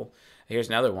forgetful. Here's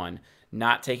another one,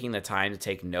 not taking the time to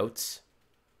take notes.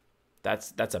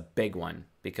 That's a big one,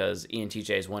 because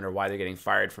ENTJs wonder why they're getting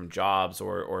fired from jobs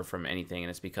or from anything, and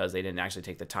it's because they didn't actually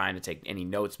take the time to take any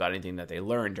notes about anything that they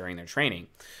learned during their training,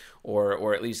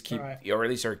 or at least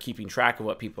are keeping track of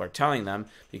what people are telling them,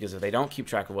 because if they don't keep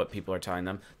track of what people are telling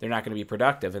them, they're not going to be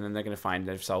productive, and then they're going to find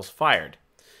themselves fired.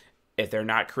 If they're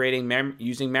not creating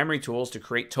using memory tools to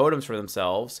create totems for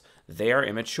themselves, they are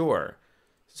immature.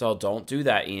 So don't do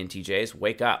that, ENTJs.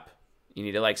 Wake up. You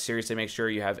need to seriously make sure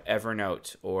you have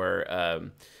Evernote, or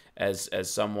as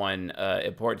someone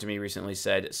important to me recently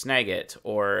said, Snagit,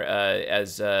 or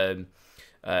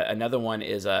another one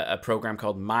is a program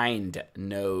called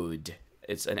MindNode.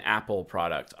 It's an Apple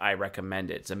product. I recommend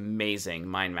it. It's an amazing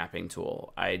mind mapping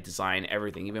tool. I design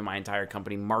everything. Even my entire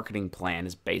company marketing plan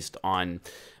is based on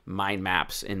mind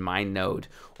maps in MindNode,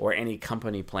 or any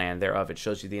company plan thereof. It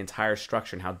shows you the entire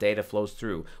structure and how data flows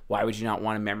through. Why would you not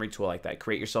want a memory tool like that?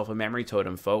 Create yourself a memory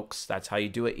totem, folks. That's how you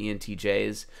do it,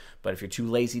 ENTJs. But if you're too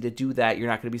lazy to do that, you're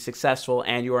not going to be successful,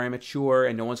 and you are immature,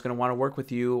 and no one's going to want to work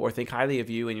with you or think highly of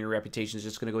you, and your reputation is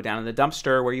just going to go down in the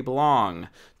dumpster where you belong.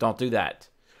 Don't do that.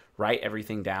 Write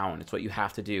everything down. It's what you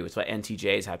have to do. It's what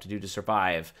NTJs have to do to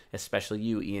survive, especially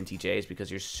you ENTJs,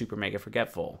 because you're super mega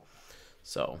forgetful.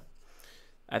 So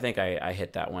I think I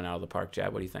hit that one out of the park,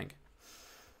 Jab. What do you think?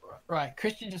 Right.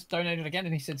 Christian just donated again,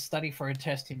 and he said study for a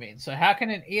test, he means. So how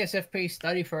can an ESFP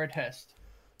study for a test?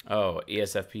 Oh,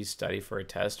 ESFP study for a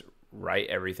test. Write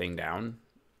everything down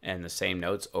and the same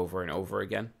notes over and over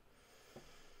again.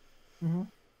 Mm-hmm.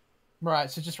 Right.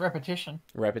 So just repetition.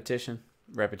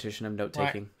 Repetition of note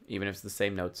taking, even if it's the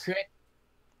same notes.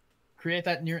 Create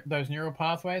those neural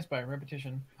pathways by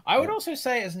repetition. I would also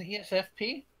say, as an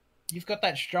ESFP, you've got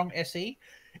that strong SE.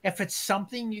 If it's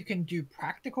something you can do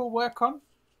practical work on,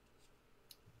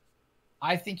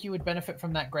 I think you would benefit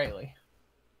from that greatly.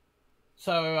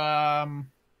 So, I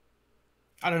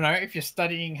don't know, if you're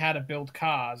studying how to build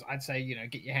cars, I'd say,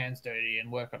 get your hands dirty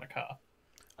and work on a car.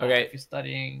 Okay. If you're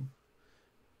studying...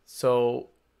 So,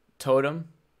 totem.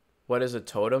 What is a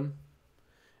totem?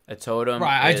 A totem.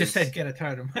 Right, I just said get a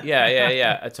totem.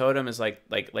 yeah. A totem is like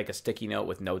a sticky note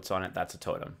with notes on it. That's a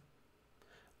totem.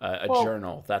 A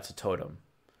journal. That's a totem.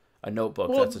 A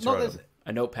notebook. That's a totem.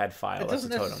 A notepad file. That's a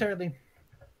totem.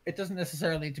 It doesn't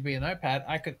necessarily need to be a notepad.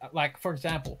 I could, for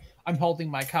example, I'm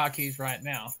holding my car keys right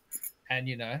now, and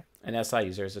an SI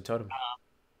user is a totem.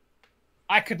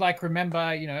 I could remember,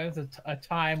 a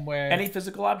time where any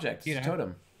physical object is a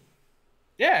totem.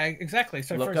 Yeah, exactly.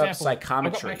 So, look for example, up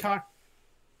psychometry.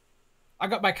 I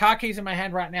got my car keys in my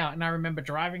hand right now, and I remember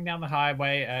driving down the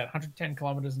highway at 110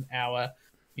 kilometers an hour,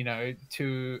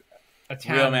 to a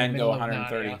town. Real men go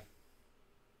 130.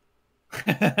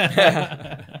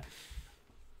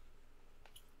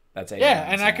 That's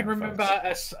and I can remember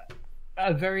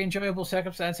a very enjoyable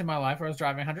circumstance in my life where I was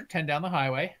driving 110 down the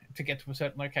highway to get to a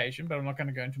certain location, but I'm not going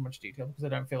to go into much detail because I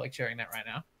don't feel like sharing that right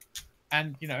now.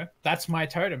 And, that's my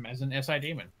totem as an SI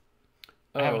demon.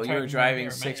 Oh, you were driving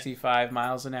 65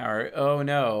 miles an hour. Oh,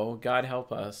 no. God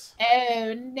help us.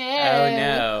 Oh, no. Oh,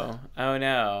 no. Oh,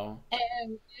 no.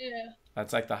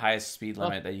 That's like the highest speed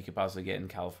limit that you could possibly get in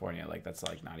California. That's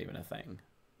not even a thing.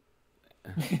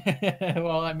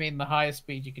 Well, I mean, the highest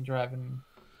speed you can drive in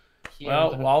here.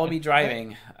 Well, Wallaby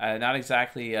driving. Not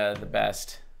exactly the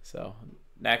best. So,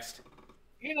 next.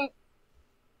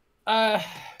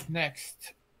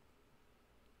 Next.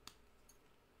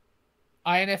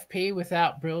 INFP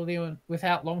without brilliant,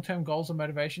 without long-term goals or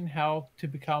motivation, how to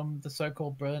become the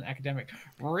so-called brilliant academic.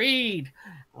 Read.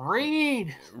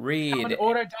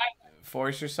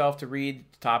 Force yourself to read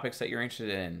topics that you're interested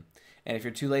in. And if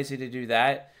you're too lazy to do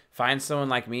that, find someone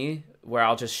like me where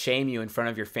I'll just shame you in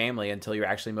front of your family until you're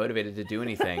actually motivated to do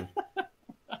anything.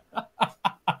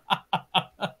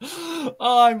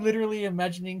 I'm literally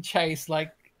imagining Chase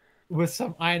with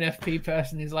some INFP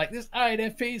person who's like, this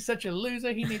INFP is such a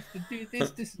loser. He needs to do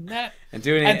this, and that. And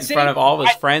doing it in front of all of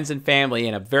his friends and family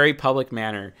in a very public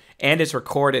manner. And it's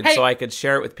recorded so I could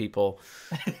share it with people.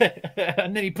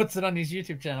 And then he puts it on his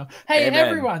YouTube channel. Hey, Amen.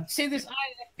 Everyone, see this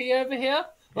INFP over here?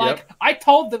 I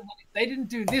told them if they didn't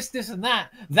do this, and that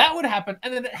would happen.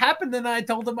 And then it happened, and I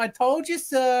told them, I told you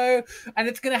so. And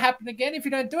it's going to happen again if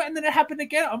you don't do it. And then it happened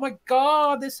again. Oh, my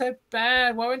God, they're so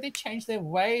bad. Why won't they change their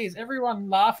ways? Everyone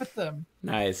laugh at them.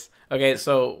 Nice. Okay,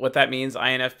 so what that means,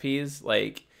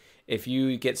 INFPs, if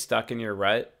you get stuck in your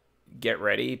rut, get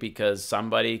ready, because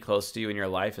somebody close to you in your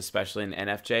life, especially an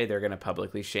NFJ, they're going to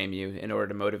publicly shame you in order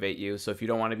to motivate you. So if you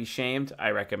don't want to be shamed,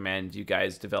 I recommend you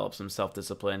guys develop some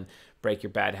self-discipline, break your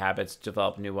bad habits,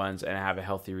 develop new ones, and have a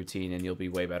healthy routine, and you'll be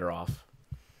way better off.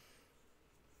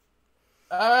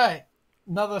 All right.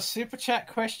 Another super chat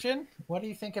question. What do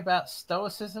you think about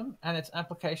Stoicism and its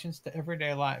applications to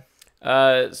everyday life?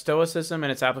 Stoicism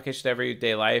and its application to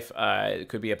everyday life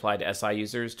could be applied to SI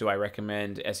users. Do I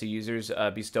recommend SE users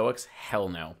be Stoics? Hell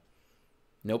no.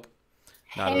 Nope.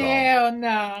 Not at all. Hell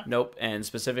no. Nope. And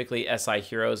specifically SI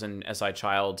heroes and SI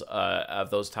child of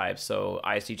those types. So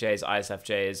ISTJs,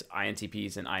 ISFJs,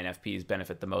 INTPs, and INFPs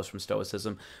benefit the most from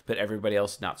Stoicism, but everybody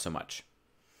else not so much.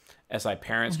 SI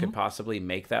parents could possibly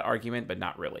make that argument, but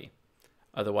not really.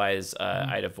 Otherwise,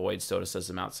 I'd avoid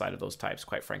Stoicism outside of those types,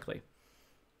 quite frankly.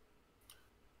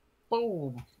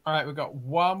 Boom. All right, we've got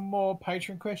one more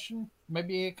Patreon question,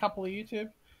 maybe a couple of YouTube,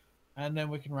 and then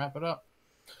we can wrap it up.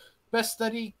 Best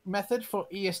study method for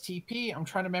ESTP. I'm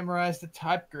trying to memorize the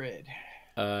type grid.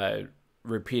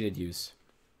 Repeated use.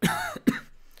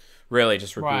 Really,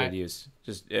 just repeated use.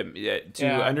 Just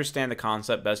to understand the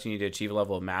concept best, you need to achieve a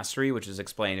level of mastery, which is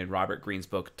explained in Robert Greene's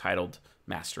book titled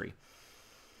Mastery.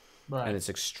 Right. And it's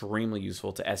extremely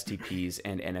useful to STPs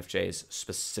and NFJs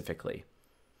specifically.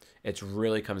 It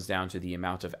really comes down to the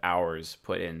amount of hours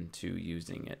put into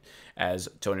using it. As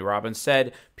Tony Robbins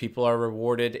said, people are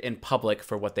rewarded in public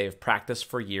for what they have practiced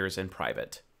for years in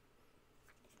private.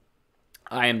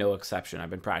 I am no exception. I've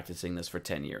been practicing this for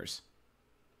 10 years.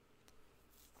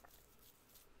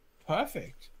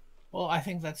 Perfect. Well, I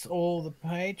think that's all the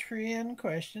Patreon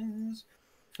questions.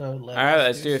 So all right,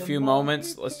 let's do a few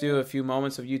moments. Let's do a few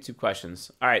moments of YouTube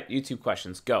questions. All right, YouTube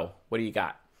questions. Go. What do you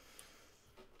got?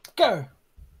 Go.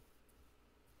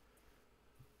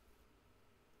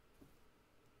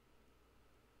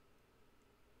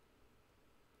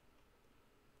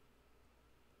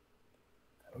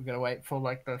 We're gonna wait for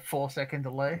like the 4-second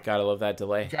delay. Gotta love that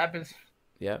delay.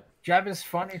 Yep. Jab is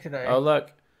funny today. Oh,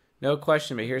 look. No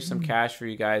question, but here's some cash for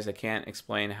you guys. I can't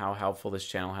explain how helpful this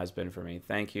channel has been for me.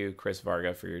 Thank you, Chris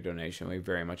Varga, for your donation. We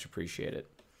very much appreciate it.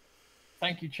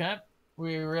 Thank you, champ.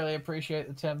 We really appreciate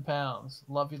the £10.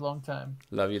 Love you long time.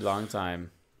 Love you long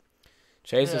time.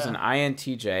 Chase is an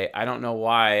INTJ. I don't know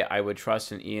why I would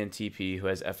trust an ENTP who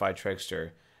has FI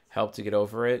Trickster. Help to get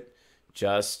over it.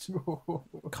 Just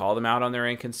call them out on their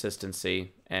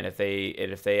inconsistency, and if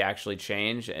they actually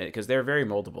change, because they're very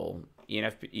moldable.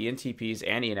 ENTPs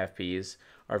and ENFPs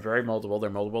are very moldable. They're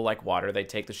moldable like water. They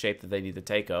take the shape that they need to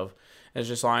take of. And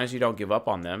just as long as you don't give up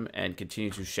on them and continue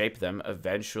to shape them,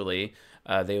 eventually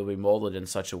they will be molded in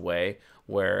such a way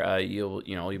where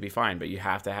you'll be fine. But you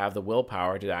have to have the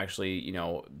willpower to actually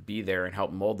be there and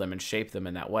help mold them and shape them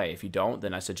in that way. If you don't,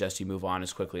 then I suggest you move on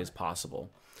as quickly as possible.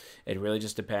 It really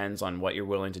just depends on what you're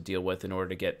willing to deal with in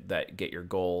order to get your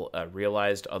goal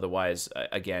realized. Otherwise,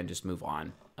 again, just move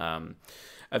on.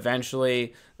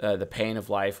 Eventually, the pain of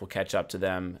life will catch up to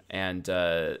them, and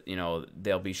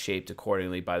they'll be shaped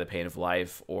accordingly by the pain of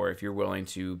life. Or if you're willing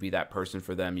to be that person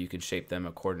for them, you can shape them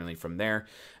accordingly from there.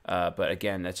 But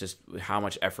again, that's just how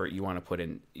much effort you want to put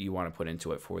in. You want to put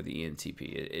into it for the ENTP.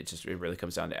 It really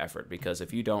comes down to effort, because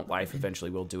if you don't, life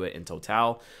eventually will do it in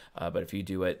total. But if you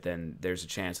do it, then there's a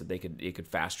chance that it could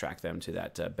fast track them to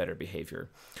that better behavior.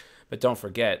 But don't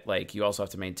forget, you also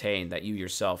have to maintain that you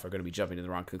yourself are going to be jumping to the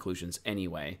wrong conclusions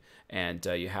anyway, and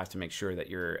you have to make sure that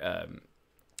you're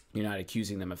not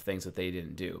accusing them of things that they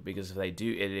didn't do. Because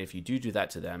if you do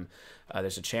that to them,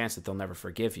 there's a chance that they'll never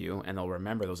forgive you, and they'll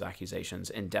remember those accusations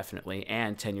indefinitely,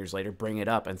 and 10 years later bring it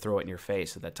up and throw it in your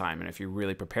face at that time. And if you're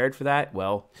really prepared for that,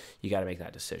 well, you got to make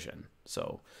that decision.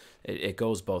 So it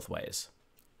goes both ways.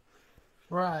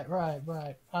 Right.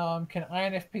 Can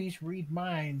INFPs read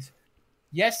minds?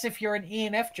 Yes, if you're an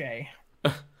ENFJ.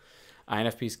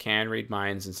 INFPs can read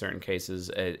minds in certain cases.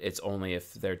 It's only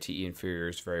if their TE inferior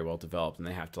is very well developed, and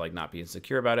they have to not be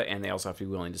insecure about it, and they also have to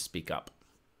be willing to speak up.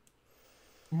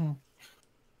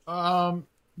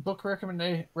 Book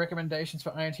recommendations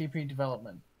for INTP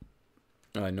development.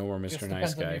 No More Mr.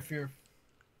 Nice Guy.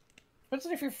 Depends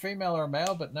on if you're female or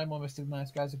male, but No More Mr.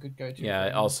 Nice Guy is a good go-to. Yeah,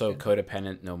 also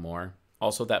Codependent No More.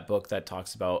 Also, that book that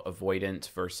talks about avoidant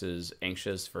versus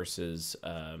anxious versus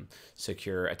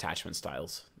secure attachment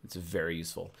styles. It's very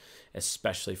useful,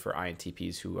 especially for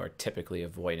INTPs who are typically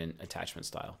avoidant attachment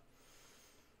style.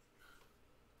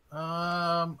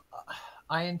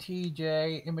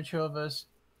 INTJ, immature versus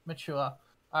mature. All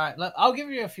right, I'll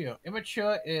give you a few.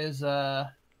 Immature is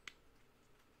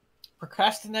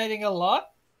procrastinating a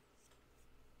lot,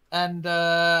 and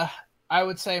I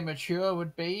would say mature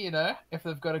would be, if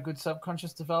they've got a good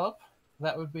subconscious develop,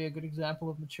 that would be a good example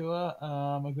of mature.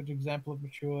 A good example of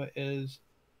mature is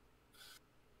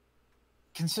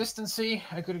consistency.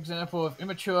 A good example of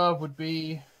immature would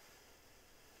be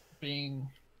being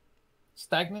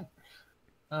stagnant.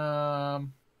 Just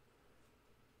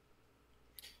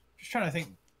trying to think.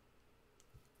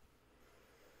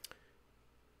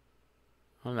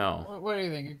 Oh no. What do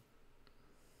you think?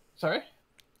 Sorry?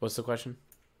 What's the question?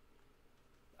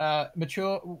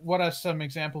 Mature. What are some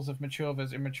examples of mature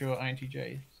versus immature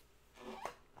INTJs?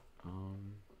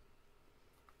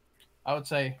 I would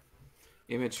say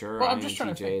immature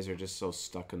INTJs are just so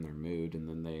stuck in their mood, and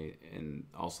then and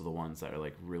also the ones that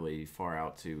are really far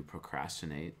out to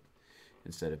procrastinate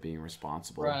instead of being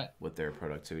responsible with their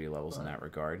productivity levels in that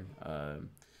regard.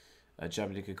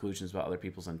 Jumping to conclusions about other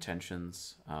people's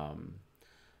intentions,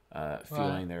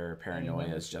 feeling their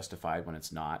paranoia is justified when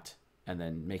it's not, and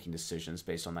then making decisions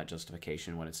based on that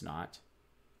justification when it's not,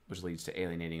 which leads to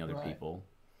alienating other people.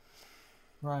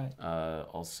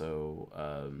 Also,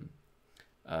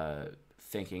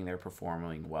 thinking they're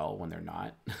performing well when they're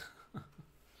not,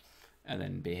 and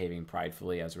then behaving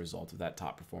pridefully as a result of that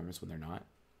top performance when they're not.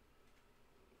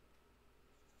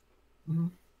 Mm-hmm.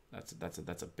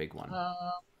 That's a big one.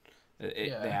 They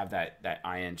have that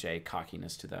INJ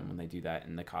cockiness to them when they do that,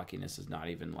 and the cockiness is not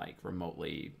even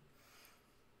remotely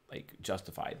like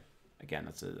justified. Again,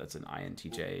 that's an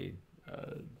INTJ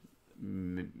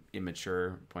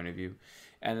immature point of view,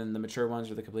 and then the mature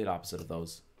ones are the complete opposite of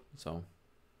those. So,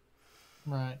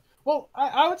 Right. Well,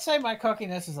 I would say my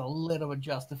cockiness is a little bit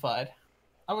justified.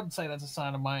 I wouldn't say that's a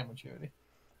sign of my immaturity.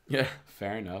 yeah,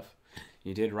 fair enough.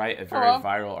 You did write a Oh, very well.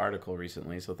 viral article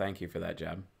recently, so thank you for that,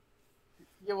 Jab.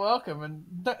 You're welcome,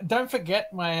 and don't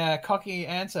forget my cocky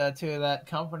answer to that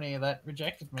company that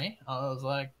rejected me. I was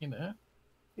like,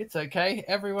 it's okay.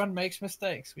 Everyone makes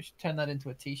mistakes. We should turn that into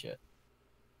a T-shirt.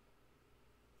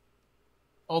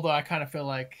 Although I kind of feel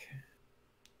like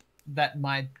that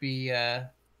might be.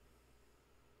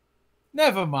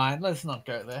 Never mind. Let's not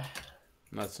go there.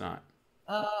 Let's not.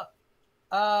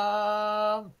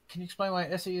 Can you explain why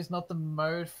SE is not the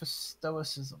mode for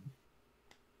Stoicism?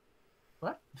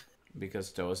 What? Because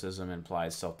Stoicism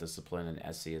implies self-discipline, and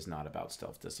SE is not about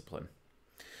self-discipline.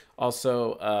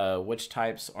 Also, which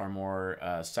types are more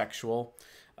sexual,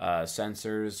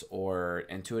 sensors or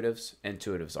intuitives?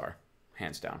 Intuitives are,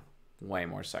 hands down, way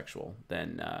more sexual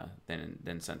than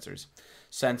sensors.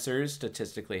 Sensors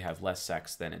statistically have less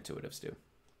sex than intuitives do.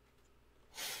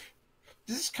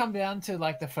 Does this come down to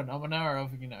like the phenomena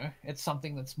of it's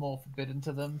something that's more forbidden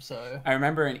to them? So I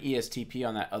remember an ESTP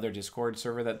on that other Discord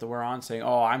server that we're on saying,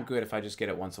 "Oh, I'm good if I just get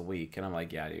it once a week," and I'm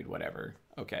like, "Yeah, dude, whatever.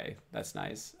 Okay, that's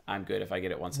nice. I'm good if I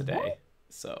get it once a day." What?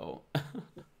 So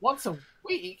Once a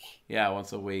week? yeah,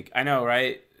 once a week. I know,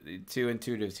 right? Two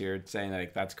intuitives here saying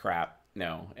like that's crap.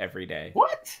 No, every day.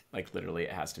 What? Like literally,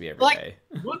 it has to be every Like day.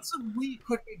 once a week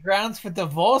would be grounds for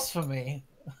divorce for me.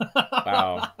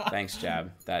 Wow. Thanks,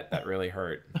 Jab. That really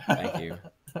hurt. Thank you.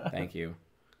 Thank you.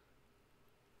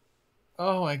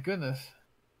 Oh my goodness.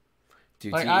 Do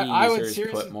Like, TE I would users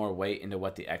seriously- put more weight into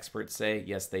what the experts say?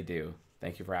 Yes, they do.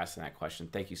 Thank you for asking that question.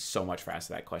 Thank you so much for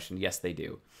asking that question. Yes, they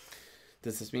do.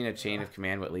 Does this mean a chain of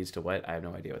command? What leads to what? I have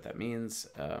no idea what that means.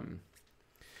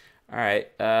 All right.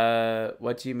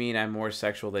 What do you mean I'm more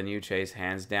sexual than you, Chase?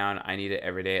 Hands down. I need it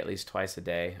every day, at least twice a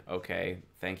day. Okay.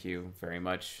 Thank you very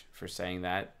much for saying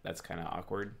that. That's kind of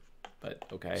awkward, but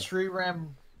okay.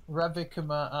 Sriram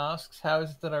Ravikuma asks, how is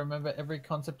it that I remember every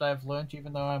concept I've learned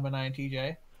even though I'm an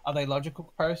INTJ? Are they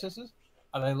logical processes?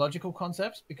 Are they logical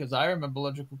concepts? Because I remember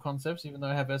logical concepts even though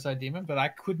I have SI demon, but I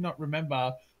could not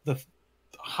remember the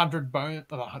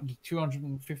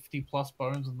 250 plus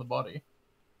bones in the body.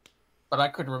 But I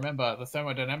could remember the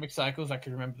thermodynamic cycles. I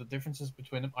could remember the differences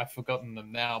between them. I've forgotten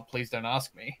them now. Please don't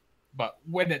ask me. But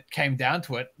when it came down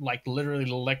to it, like literally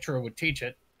the lecturer would teach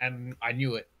it and I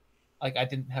knew it. Like I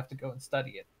didn't have to go and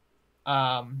study it.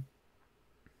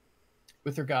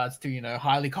 With regards to,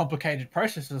 highly complicated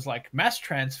processes like mass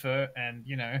transfer and,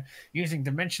 using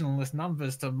dimensionless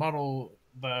numbers to model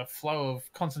the flow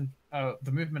of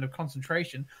the movement of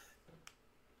concentration,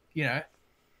 I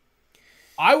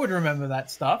would remember that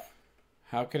stuff.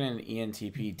 How can an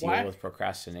ENTP deal with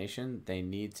procrastination? They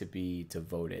need to be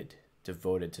devoted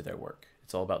to their work.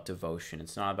 It's all about devotion.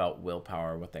 It's not about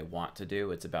willpower, what they want to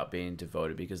do. It's about being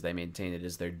devoted because they maintain it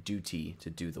as their duty to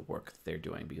do the work that they're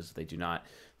doing. Because if they do not,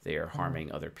 they are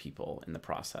harming other people in the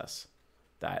process.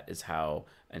 That is how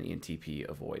an ENTP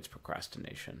avoids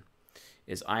procrastination.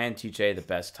 Is INTJ the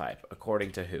best type?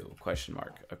 According to who? Question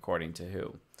mark. According to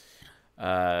who?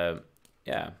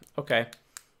 Yeah. Okay.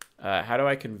 How do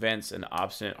I convince an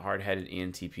obstinate, hard-headed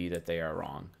ENTP that they are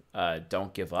wrong?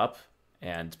 Don't give up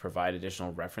and provide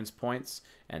additional reference points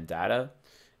and data.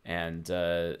 And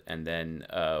then,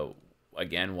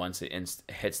 again, once it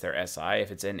hits their SI,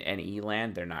 if it's in NE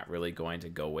land, they're not really going to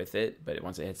go with it. But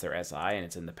once it hits their SI and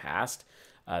it's in the past,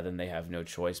 then they have no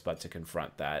choice but to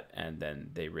confront that. And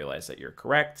then they realize that you're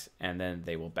correct. And then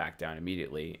they will back down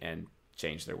immediately and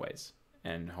change their ways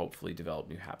and hopefully develop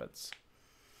new habits.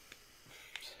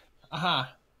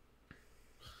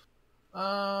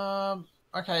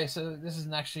 Okay, so this is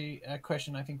actually a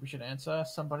question I think we should answer.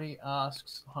 Somebody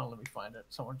asks, hold on, let me find it.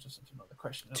 Someone just sent another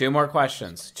question. Two more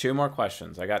questions.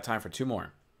 I got time for two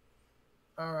more.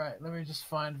 All right, let me just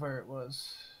find where it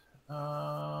was.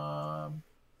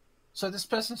 So this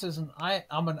person says,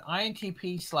 I'm an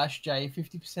INTP/J,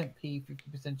 50% P,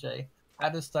 50% J. How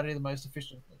to study the most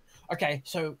efficiently? Okay,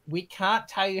 so we can't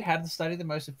tell you how to study the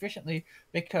most efficiently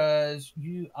because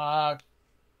you are...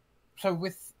 So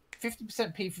with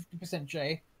 50% P, 50%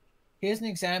 J, here's an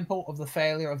example of the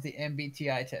failure of the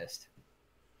MBTI test.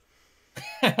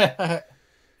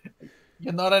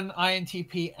 You're not an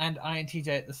INTP and INTJ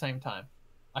at the same time.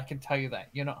 I can tell you that.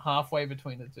 You're not halfway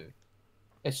between the two.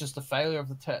 It's just a failure of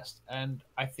the test. And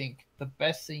I think the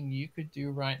best thing you could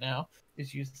do right now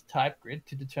is use the type grid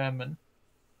to determine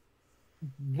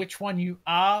which one you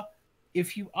are,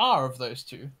 if you are of those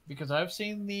two. Because I've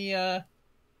seen the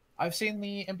I've seen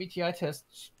the MBTI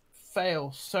tests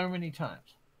fail so many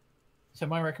times. So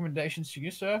my recommendations to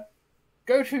you, sir,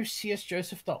 go to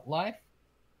csjoseph.life,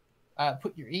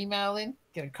 put your email in,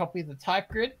 get a copy of the type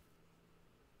grid,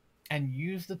 and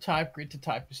use the type grid to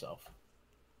type yourself.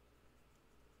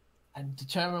 And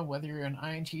determine whether you're an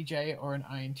INTJ or an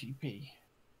INTP.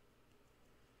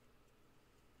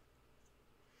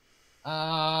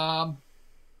 I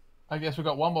guess we've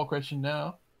got one more question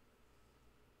now.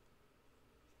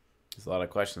 There's a lot of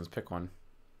questions. Pick one.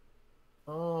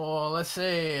 Oh, let's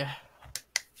see.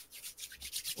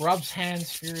 Rubs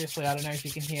hands furiously. I don't know if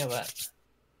you can hear that.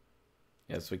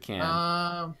 Yes, we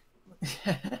can.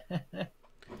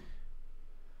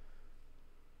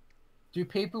 Do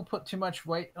people put too much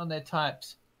weight on their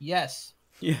types? Yes.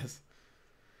 Yes.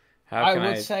 I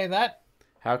would say that.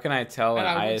 How can I tell an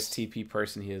ISTP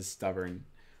person he is stubborn?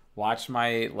 Watch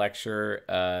my lecture,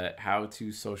 How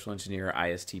to Social Engineer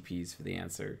ISTPs for the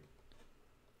answer.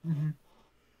 Mm-hmm.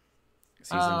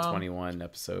 Season 21,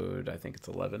 episode, I think it's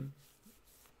 11.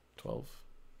 12.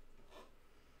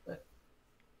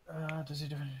 Does he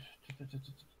do...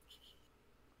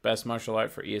 Best martial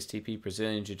art for ESTP,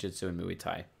 Brazilian Jiu-Jitsu, and Muay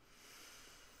Thai.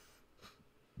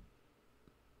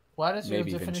 Why does your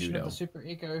definition of the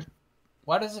superego...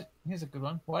 Why does it... Here's a good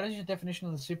one. Why does your definition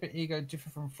of the superego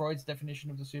differ from Freud's definition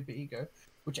of the superego,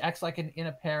 which acts like an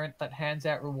inner parent that hands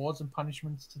out rewards and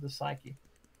punishments to the psyche?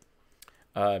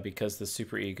 Because the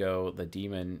superego, the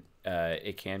demon,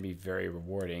 it can be very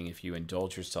rewarding if you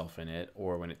indulge yourself in it,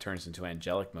 or when it turns into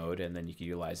angelic mode, and then you can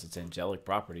utilize its angelic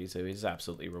properties. It is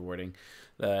absolutely rewarding.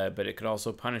 But it could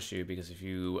also punish you, because if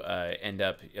you end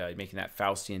up making that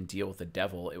Faustian deal with the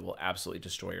devil, it will absolutely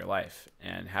destroy your life.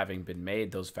 And having been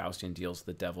made those Faustian deals with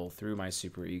the devil through my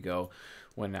superego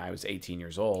when I was 18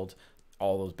 years old,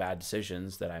 all those bad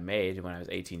decisions that I made when I was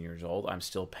 18 years old, I'm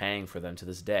still paying for them to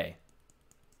this day.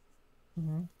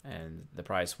 Mm-hmm. And the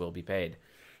price will be paid.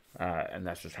 And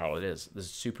that's just how it is. The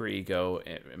superego,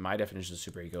 my definition of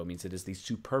superego, means it is the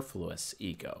superfluous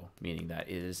ego, meaning that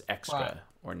it is extra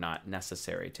or not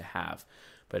necessary to have,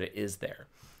 but it is there.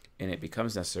 And it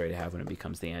becomes necessary to have when it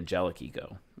becomes the angelic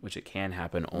ego, which it can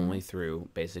happen only through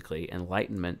basically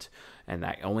enlightenment, and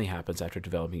that only happens after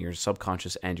developing your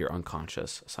subconscious and your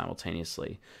unconscious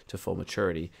simultaneously to full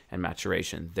maturity and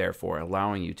maturation, therefore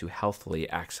allowing you to healthily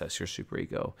access your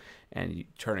superego and you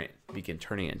begin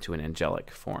turning it into an angelic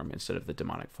form instead of the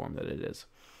demonic form that it is.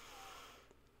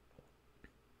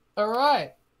 All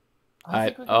right.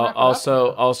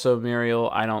 Also, Muriel,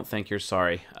 I don't think you're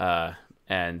sorry.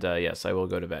 And yes, I will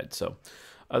go to bed. So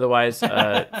otherwise,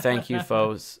 thank you,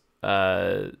 folks.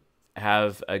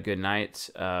 Have a good night.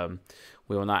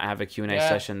 We will not have a Q&A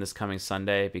session this coming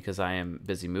Sunday because I am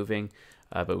busy moving,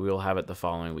 but we will have it the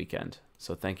following weekend.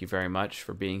 So thank you very much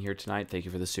for being here tonight. Thank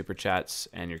you for the super chats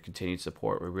and your continued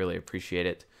support. We really appreciate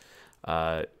it.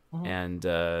 And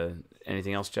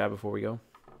anything else, Chad, before we go?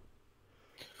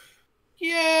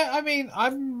 Yeah, I mean,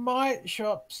 I might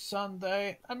show up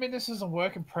Sunday. I mean, this is a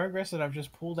work in progress that I've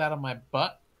just pulled out of my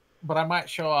butt, but I might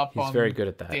show up on very good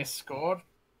at that. Discord.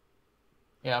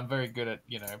 Yeah, I'm very good at,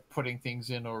 putting things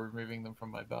in or removing them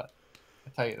from my butt. I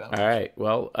tell you that. All right.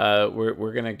 Well,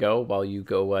 we're going to go while you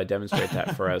go demonstrate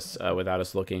that for us without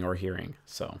us looking or hearing.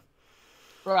 So.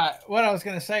 Right. What I was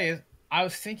going to say is I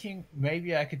was thinking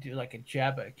maybe I could do like a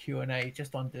Jabber Q&A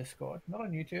just on Discord, not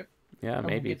on YouTube. Yeah,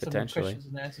 maybe, potentially. Questions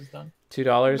and answers done.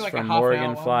 $2 from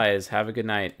Morgan Flies. Have a good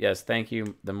night. Yes, thank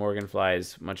you, the Morgan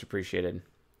Flies. Much appreciated.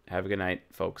 Have a good night,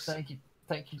 folks. Thank you,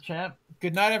 champ.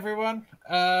 Good night, everyone.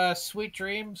 Sweet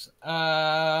dreams.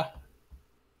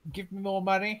 Give me more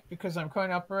money because I'm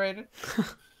coin operated.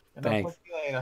 And Thanks. I'll talk to you later.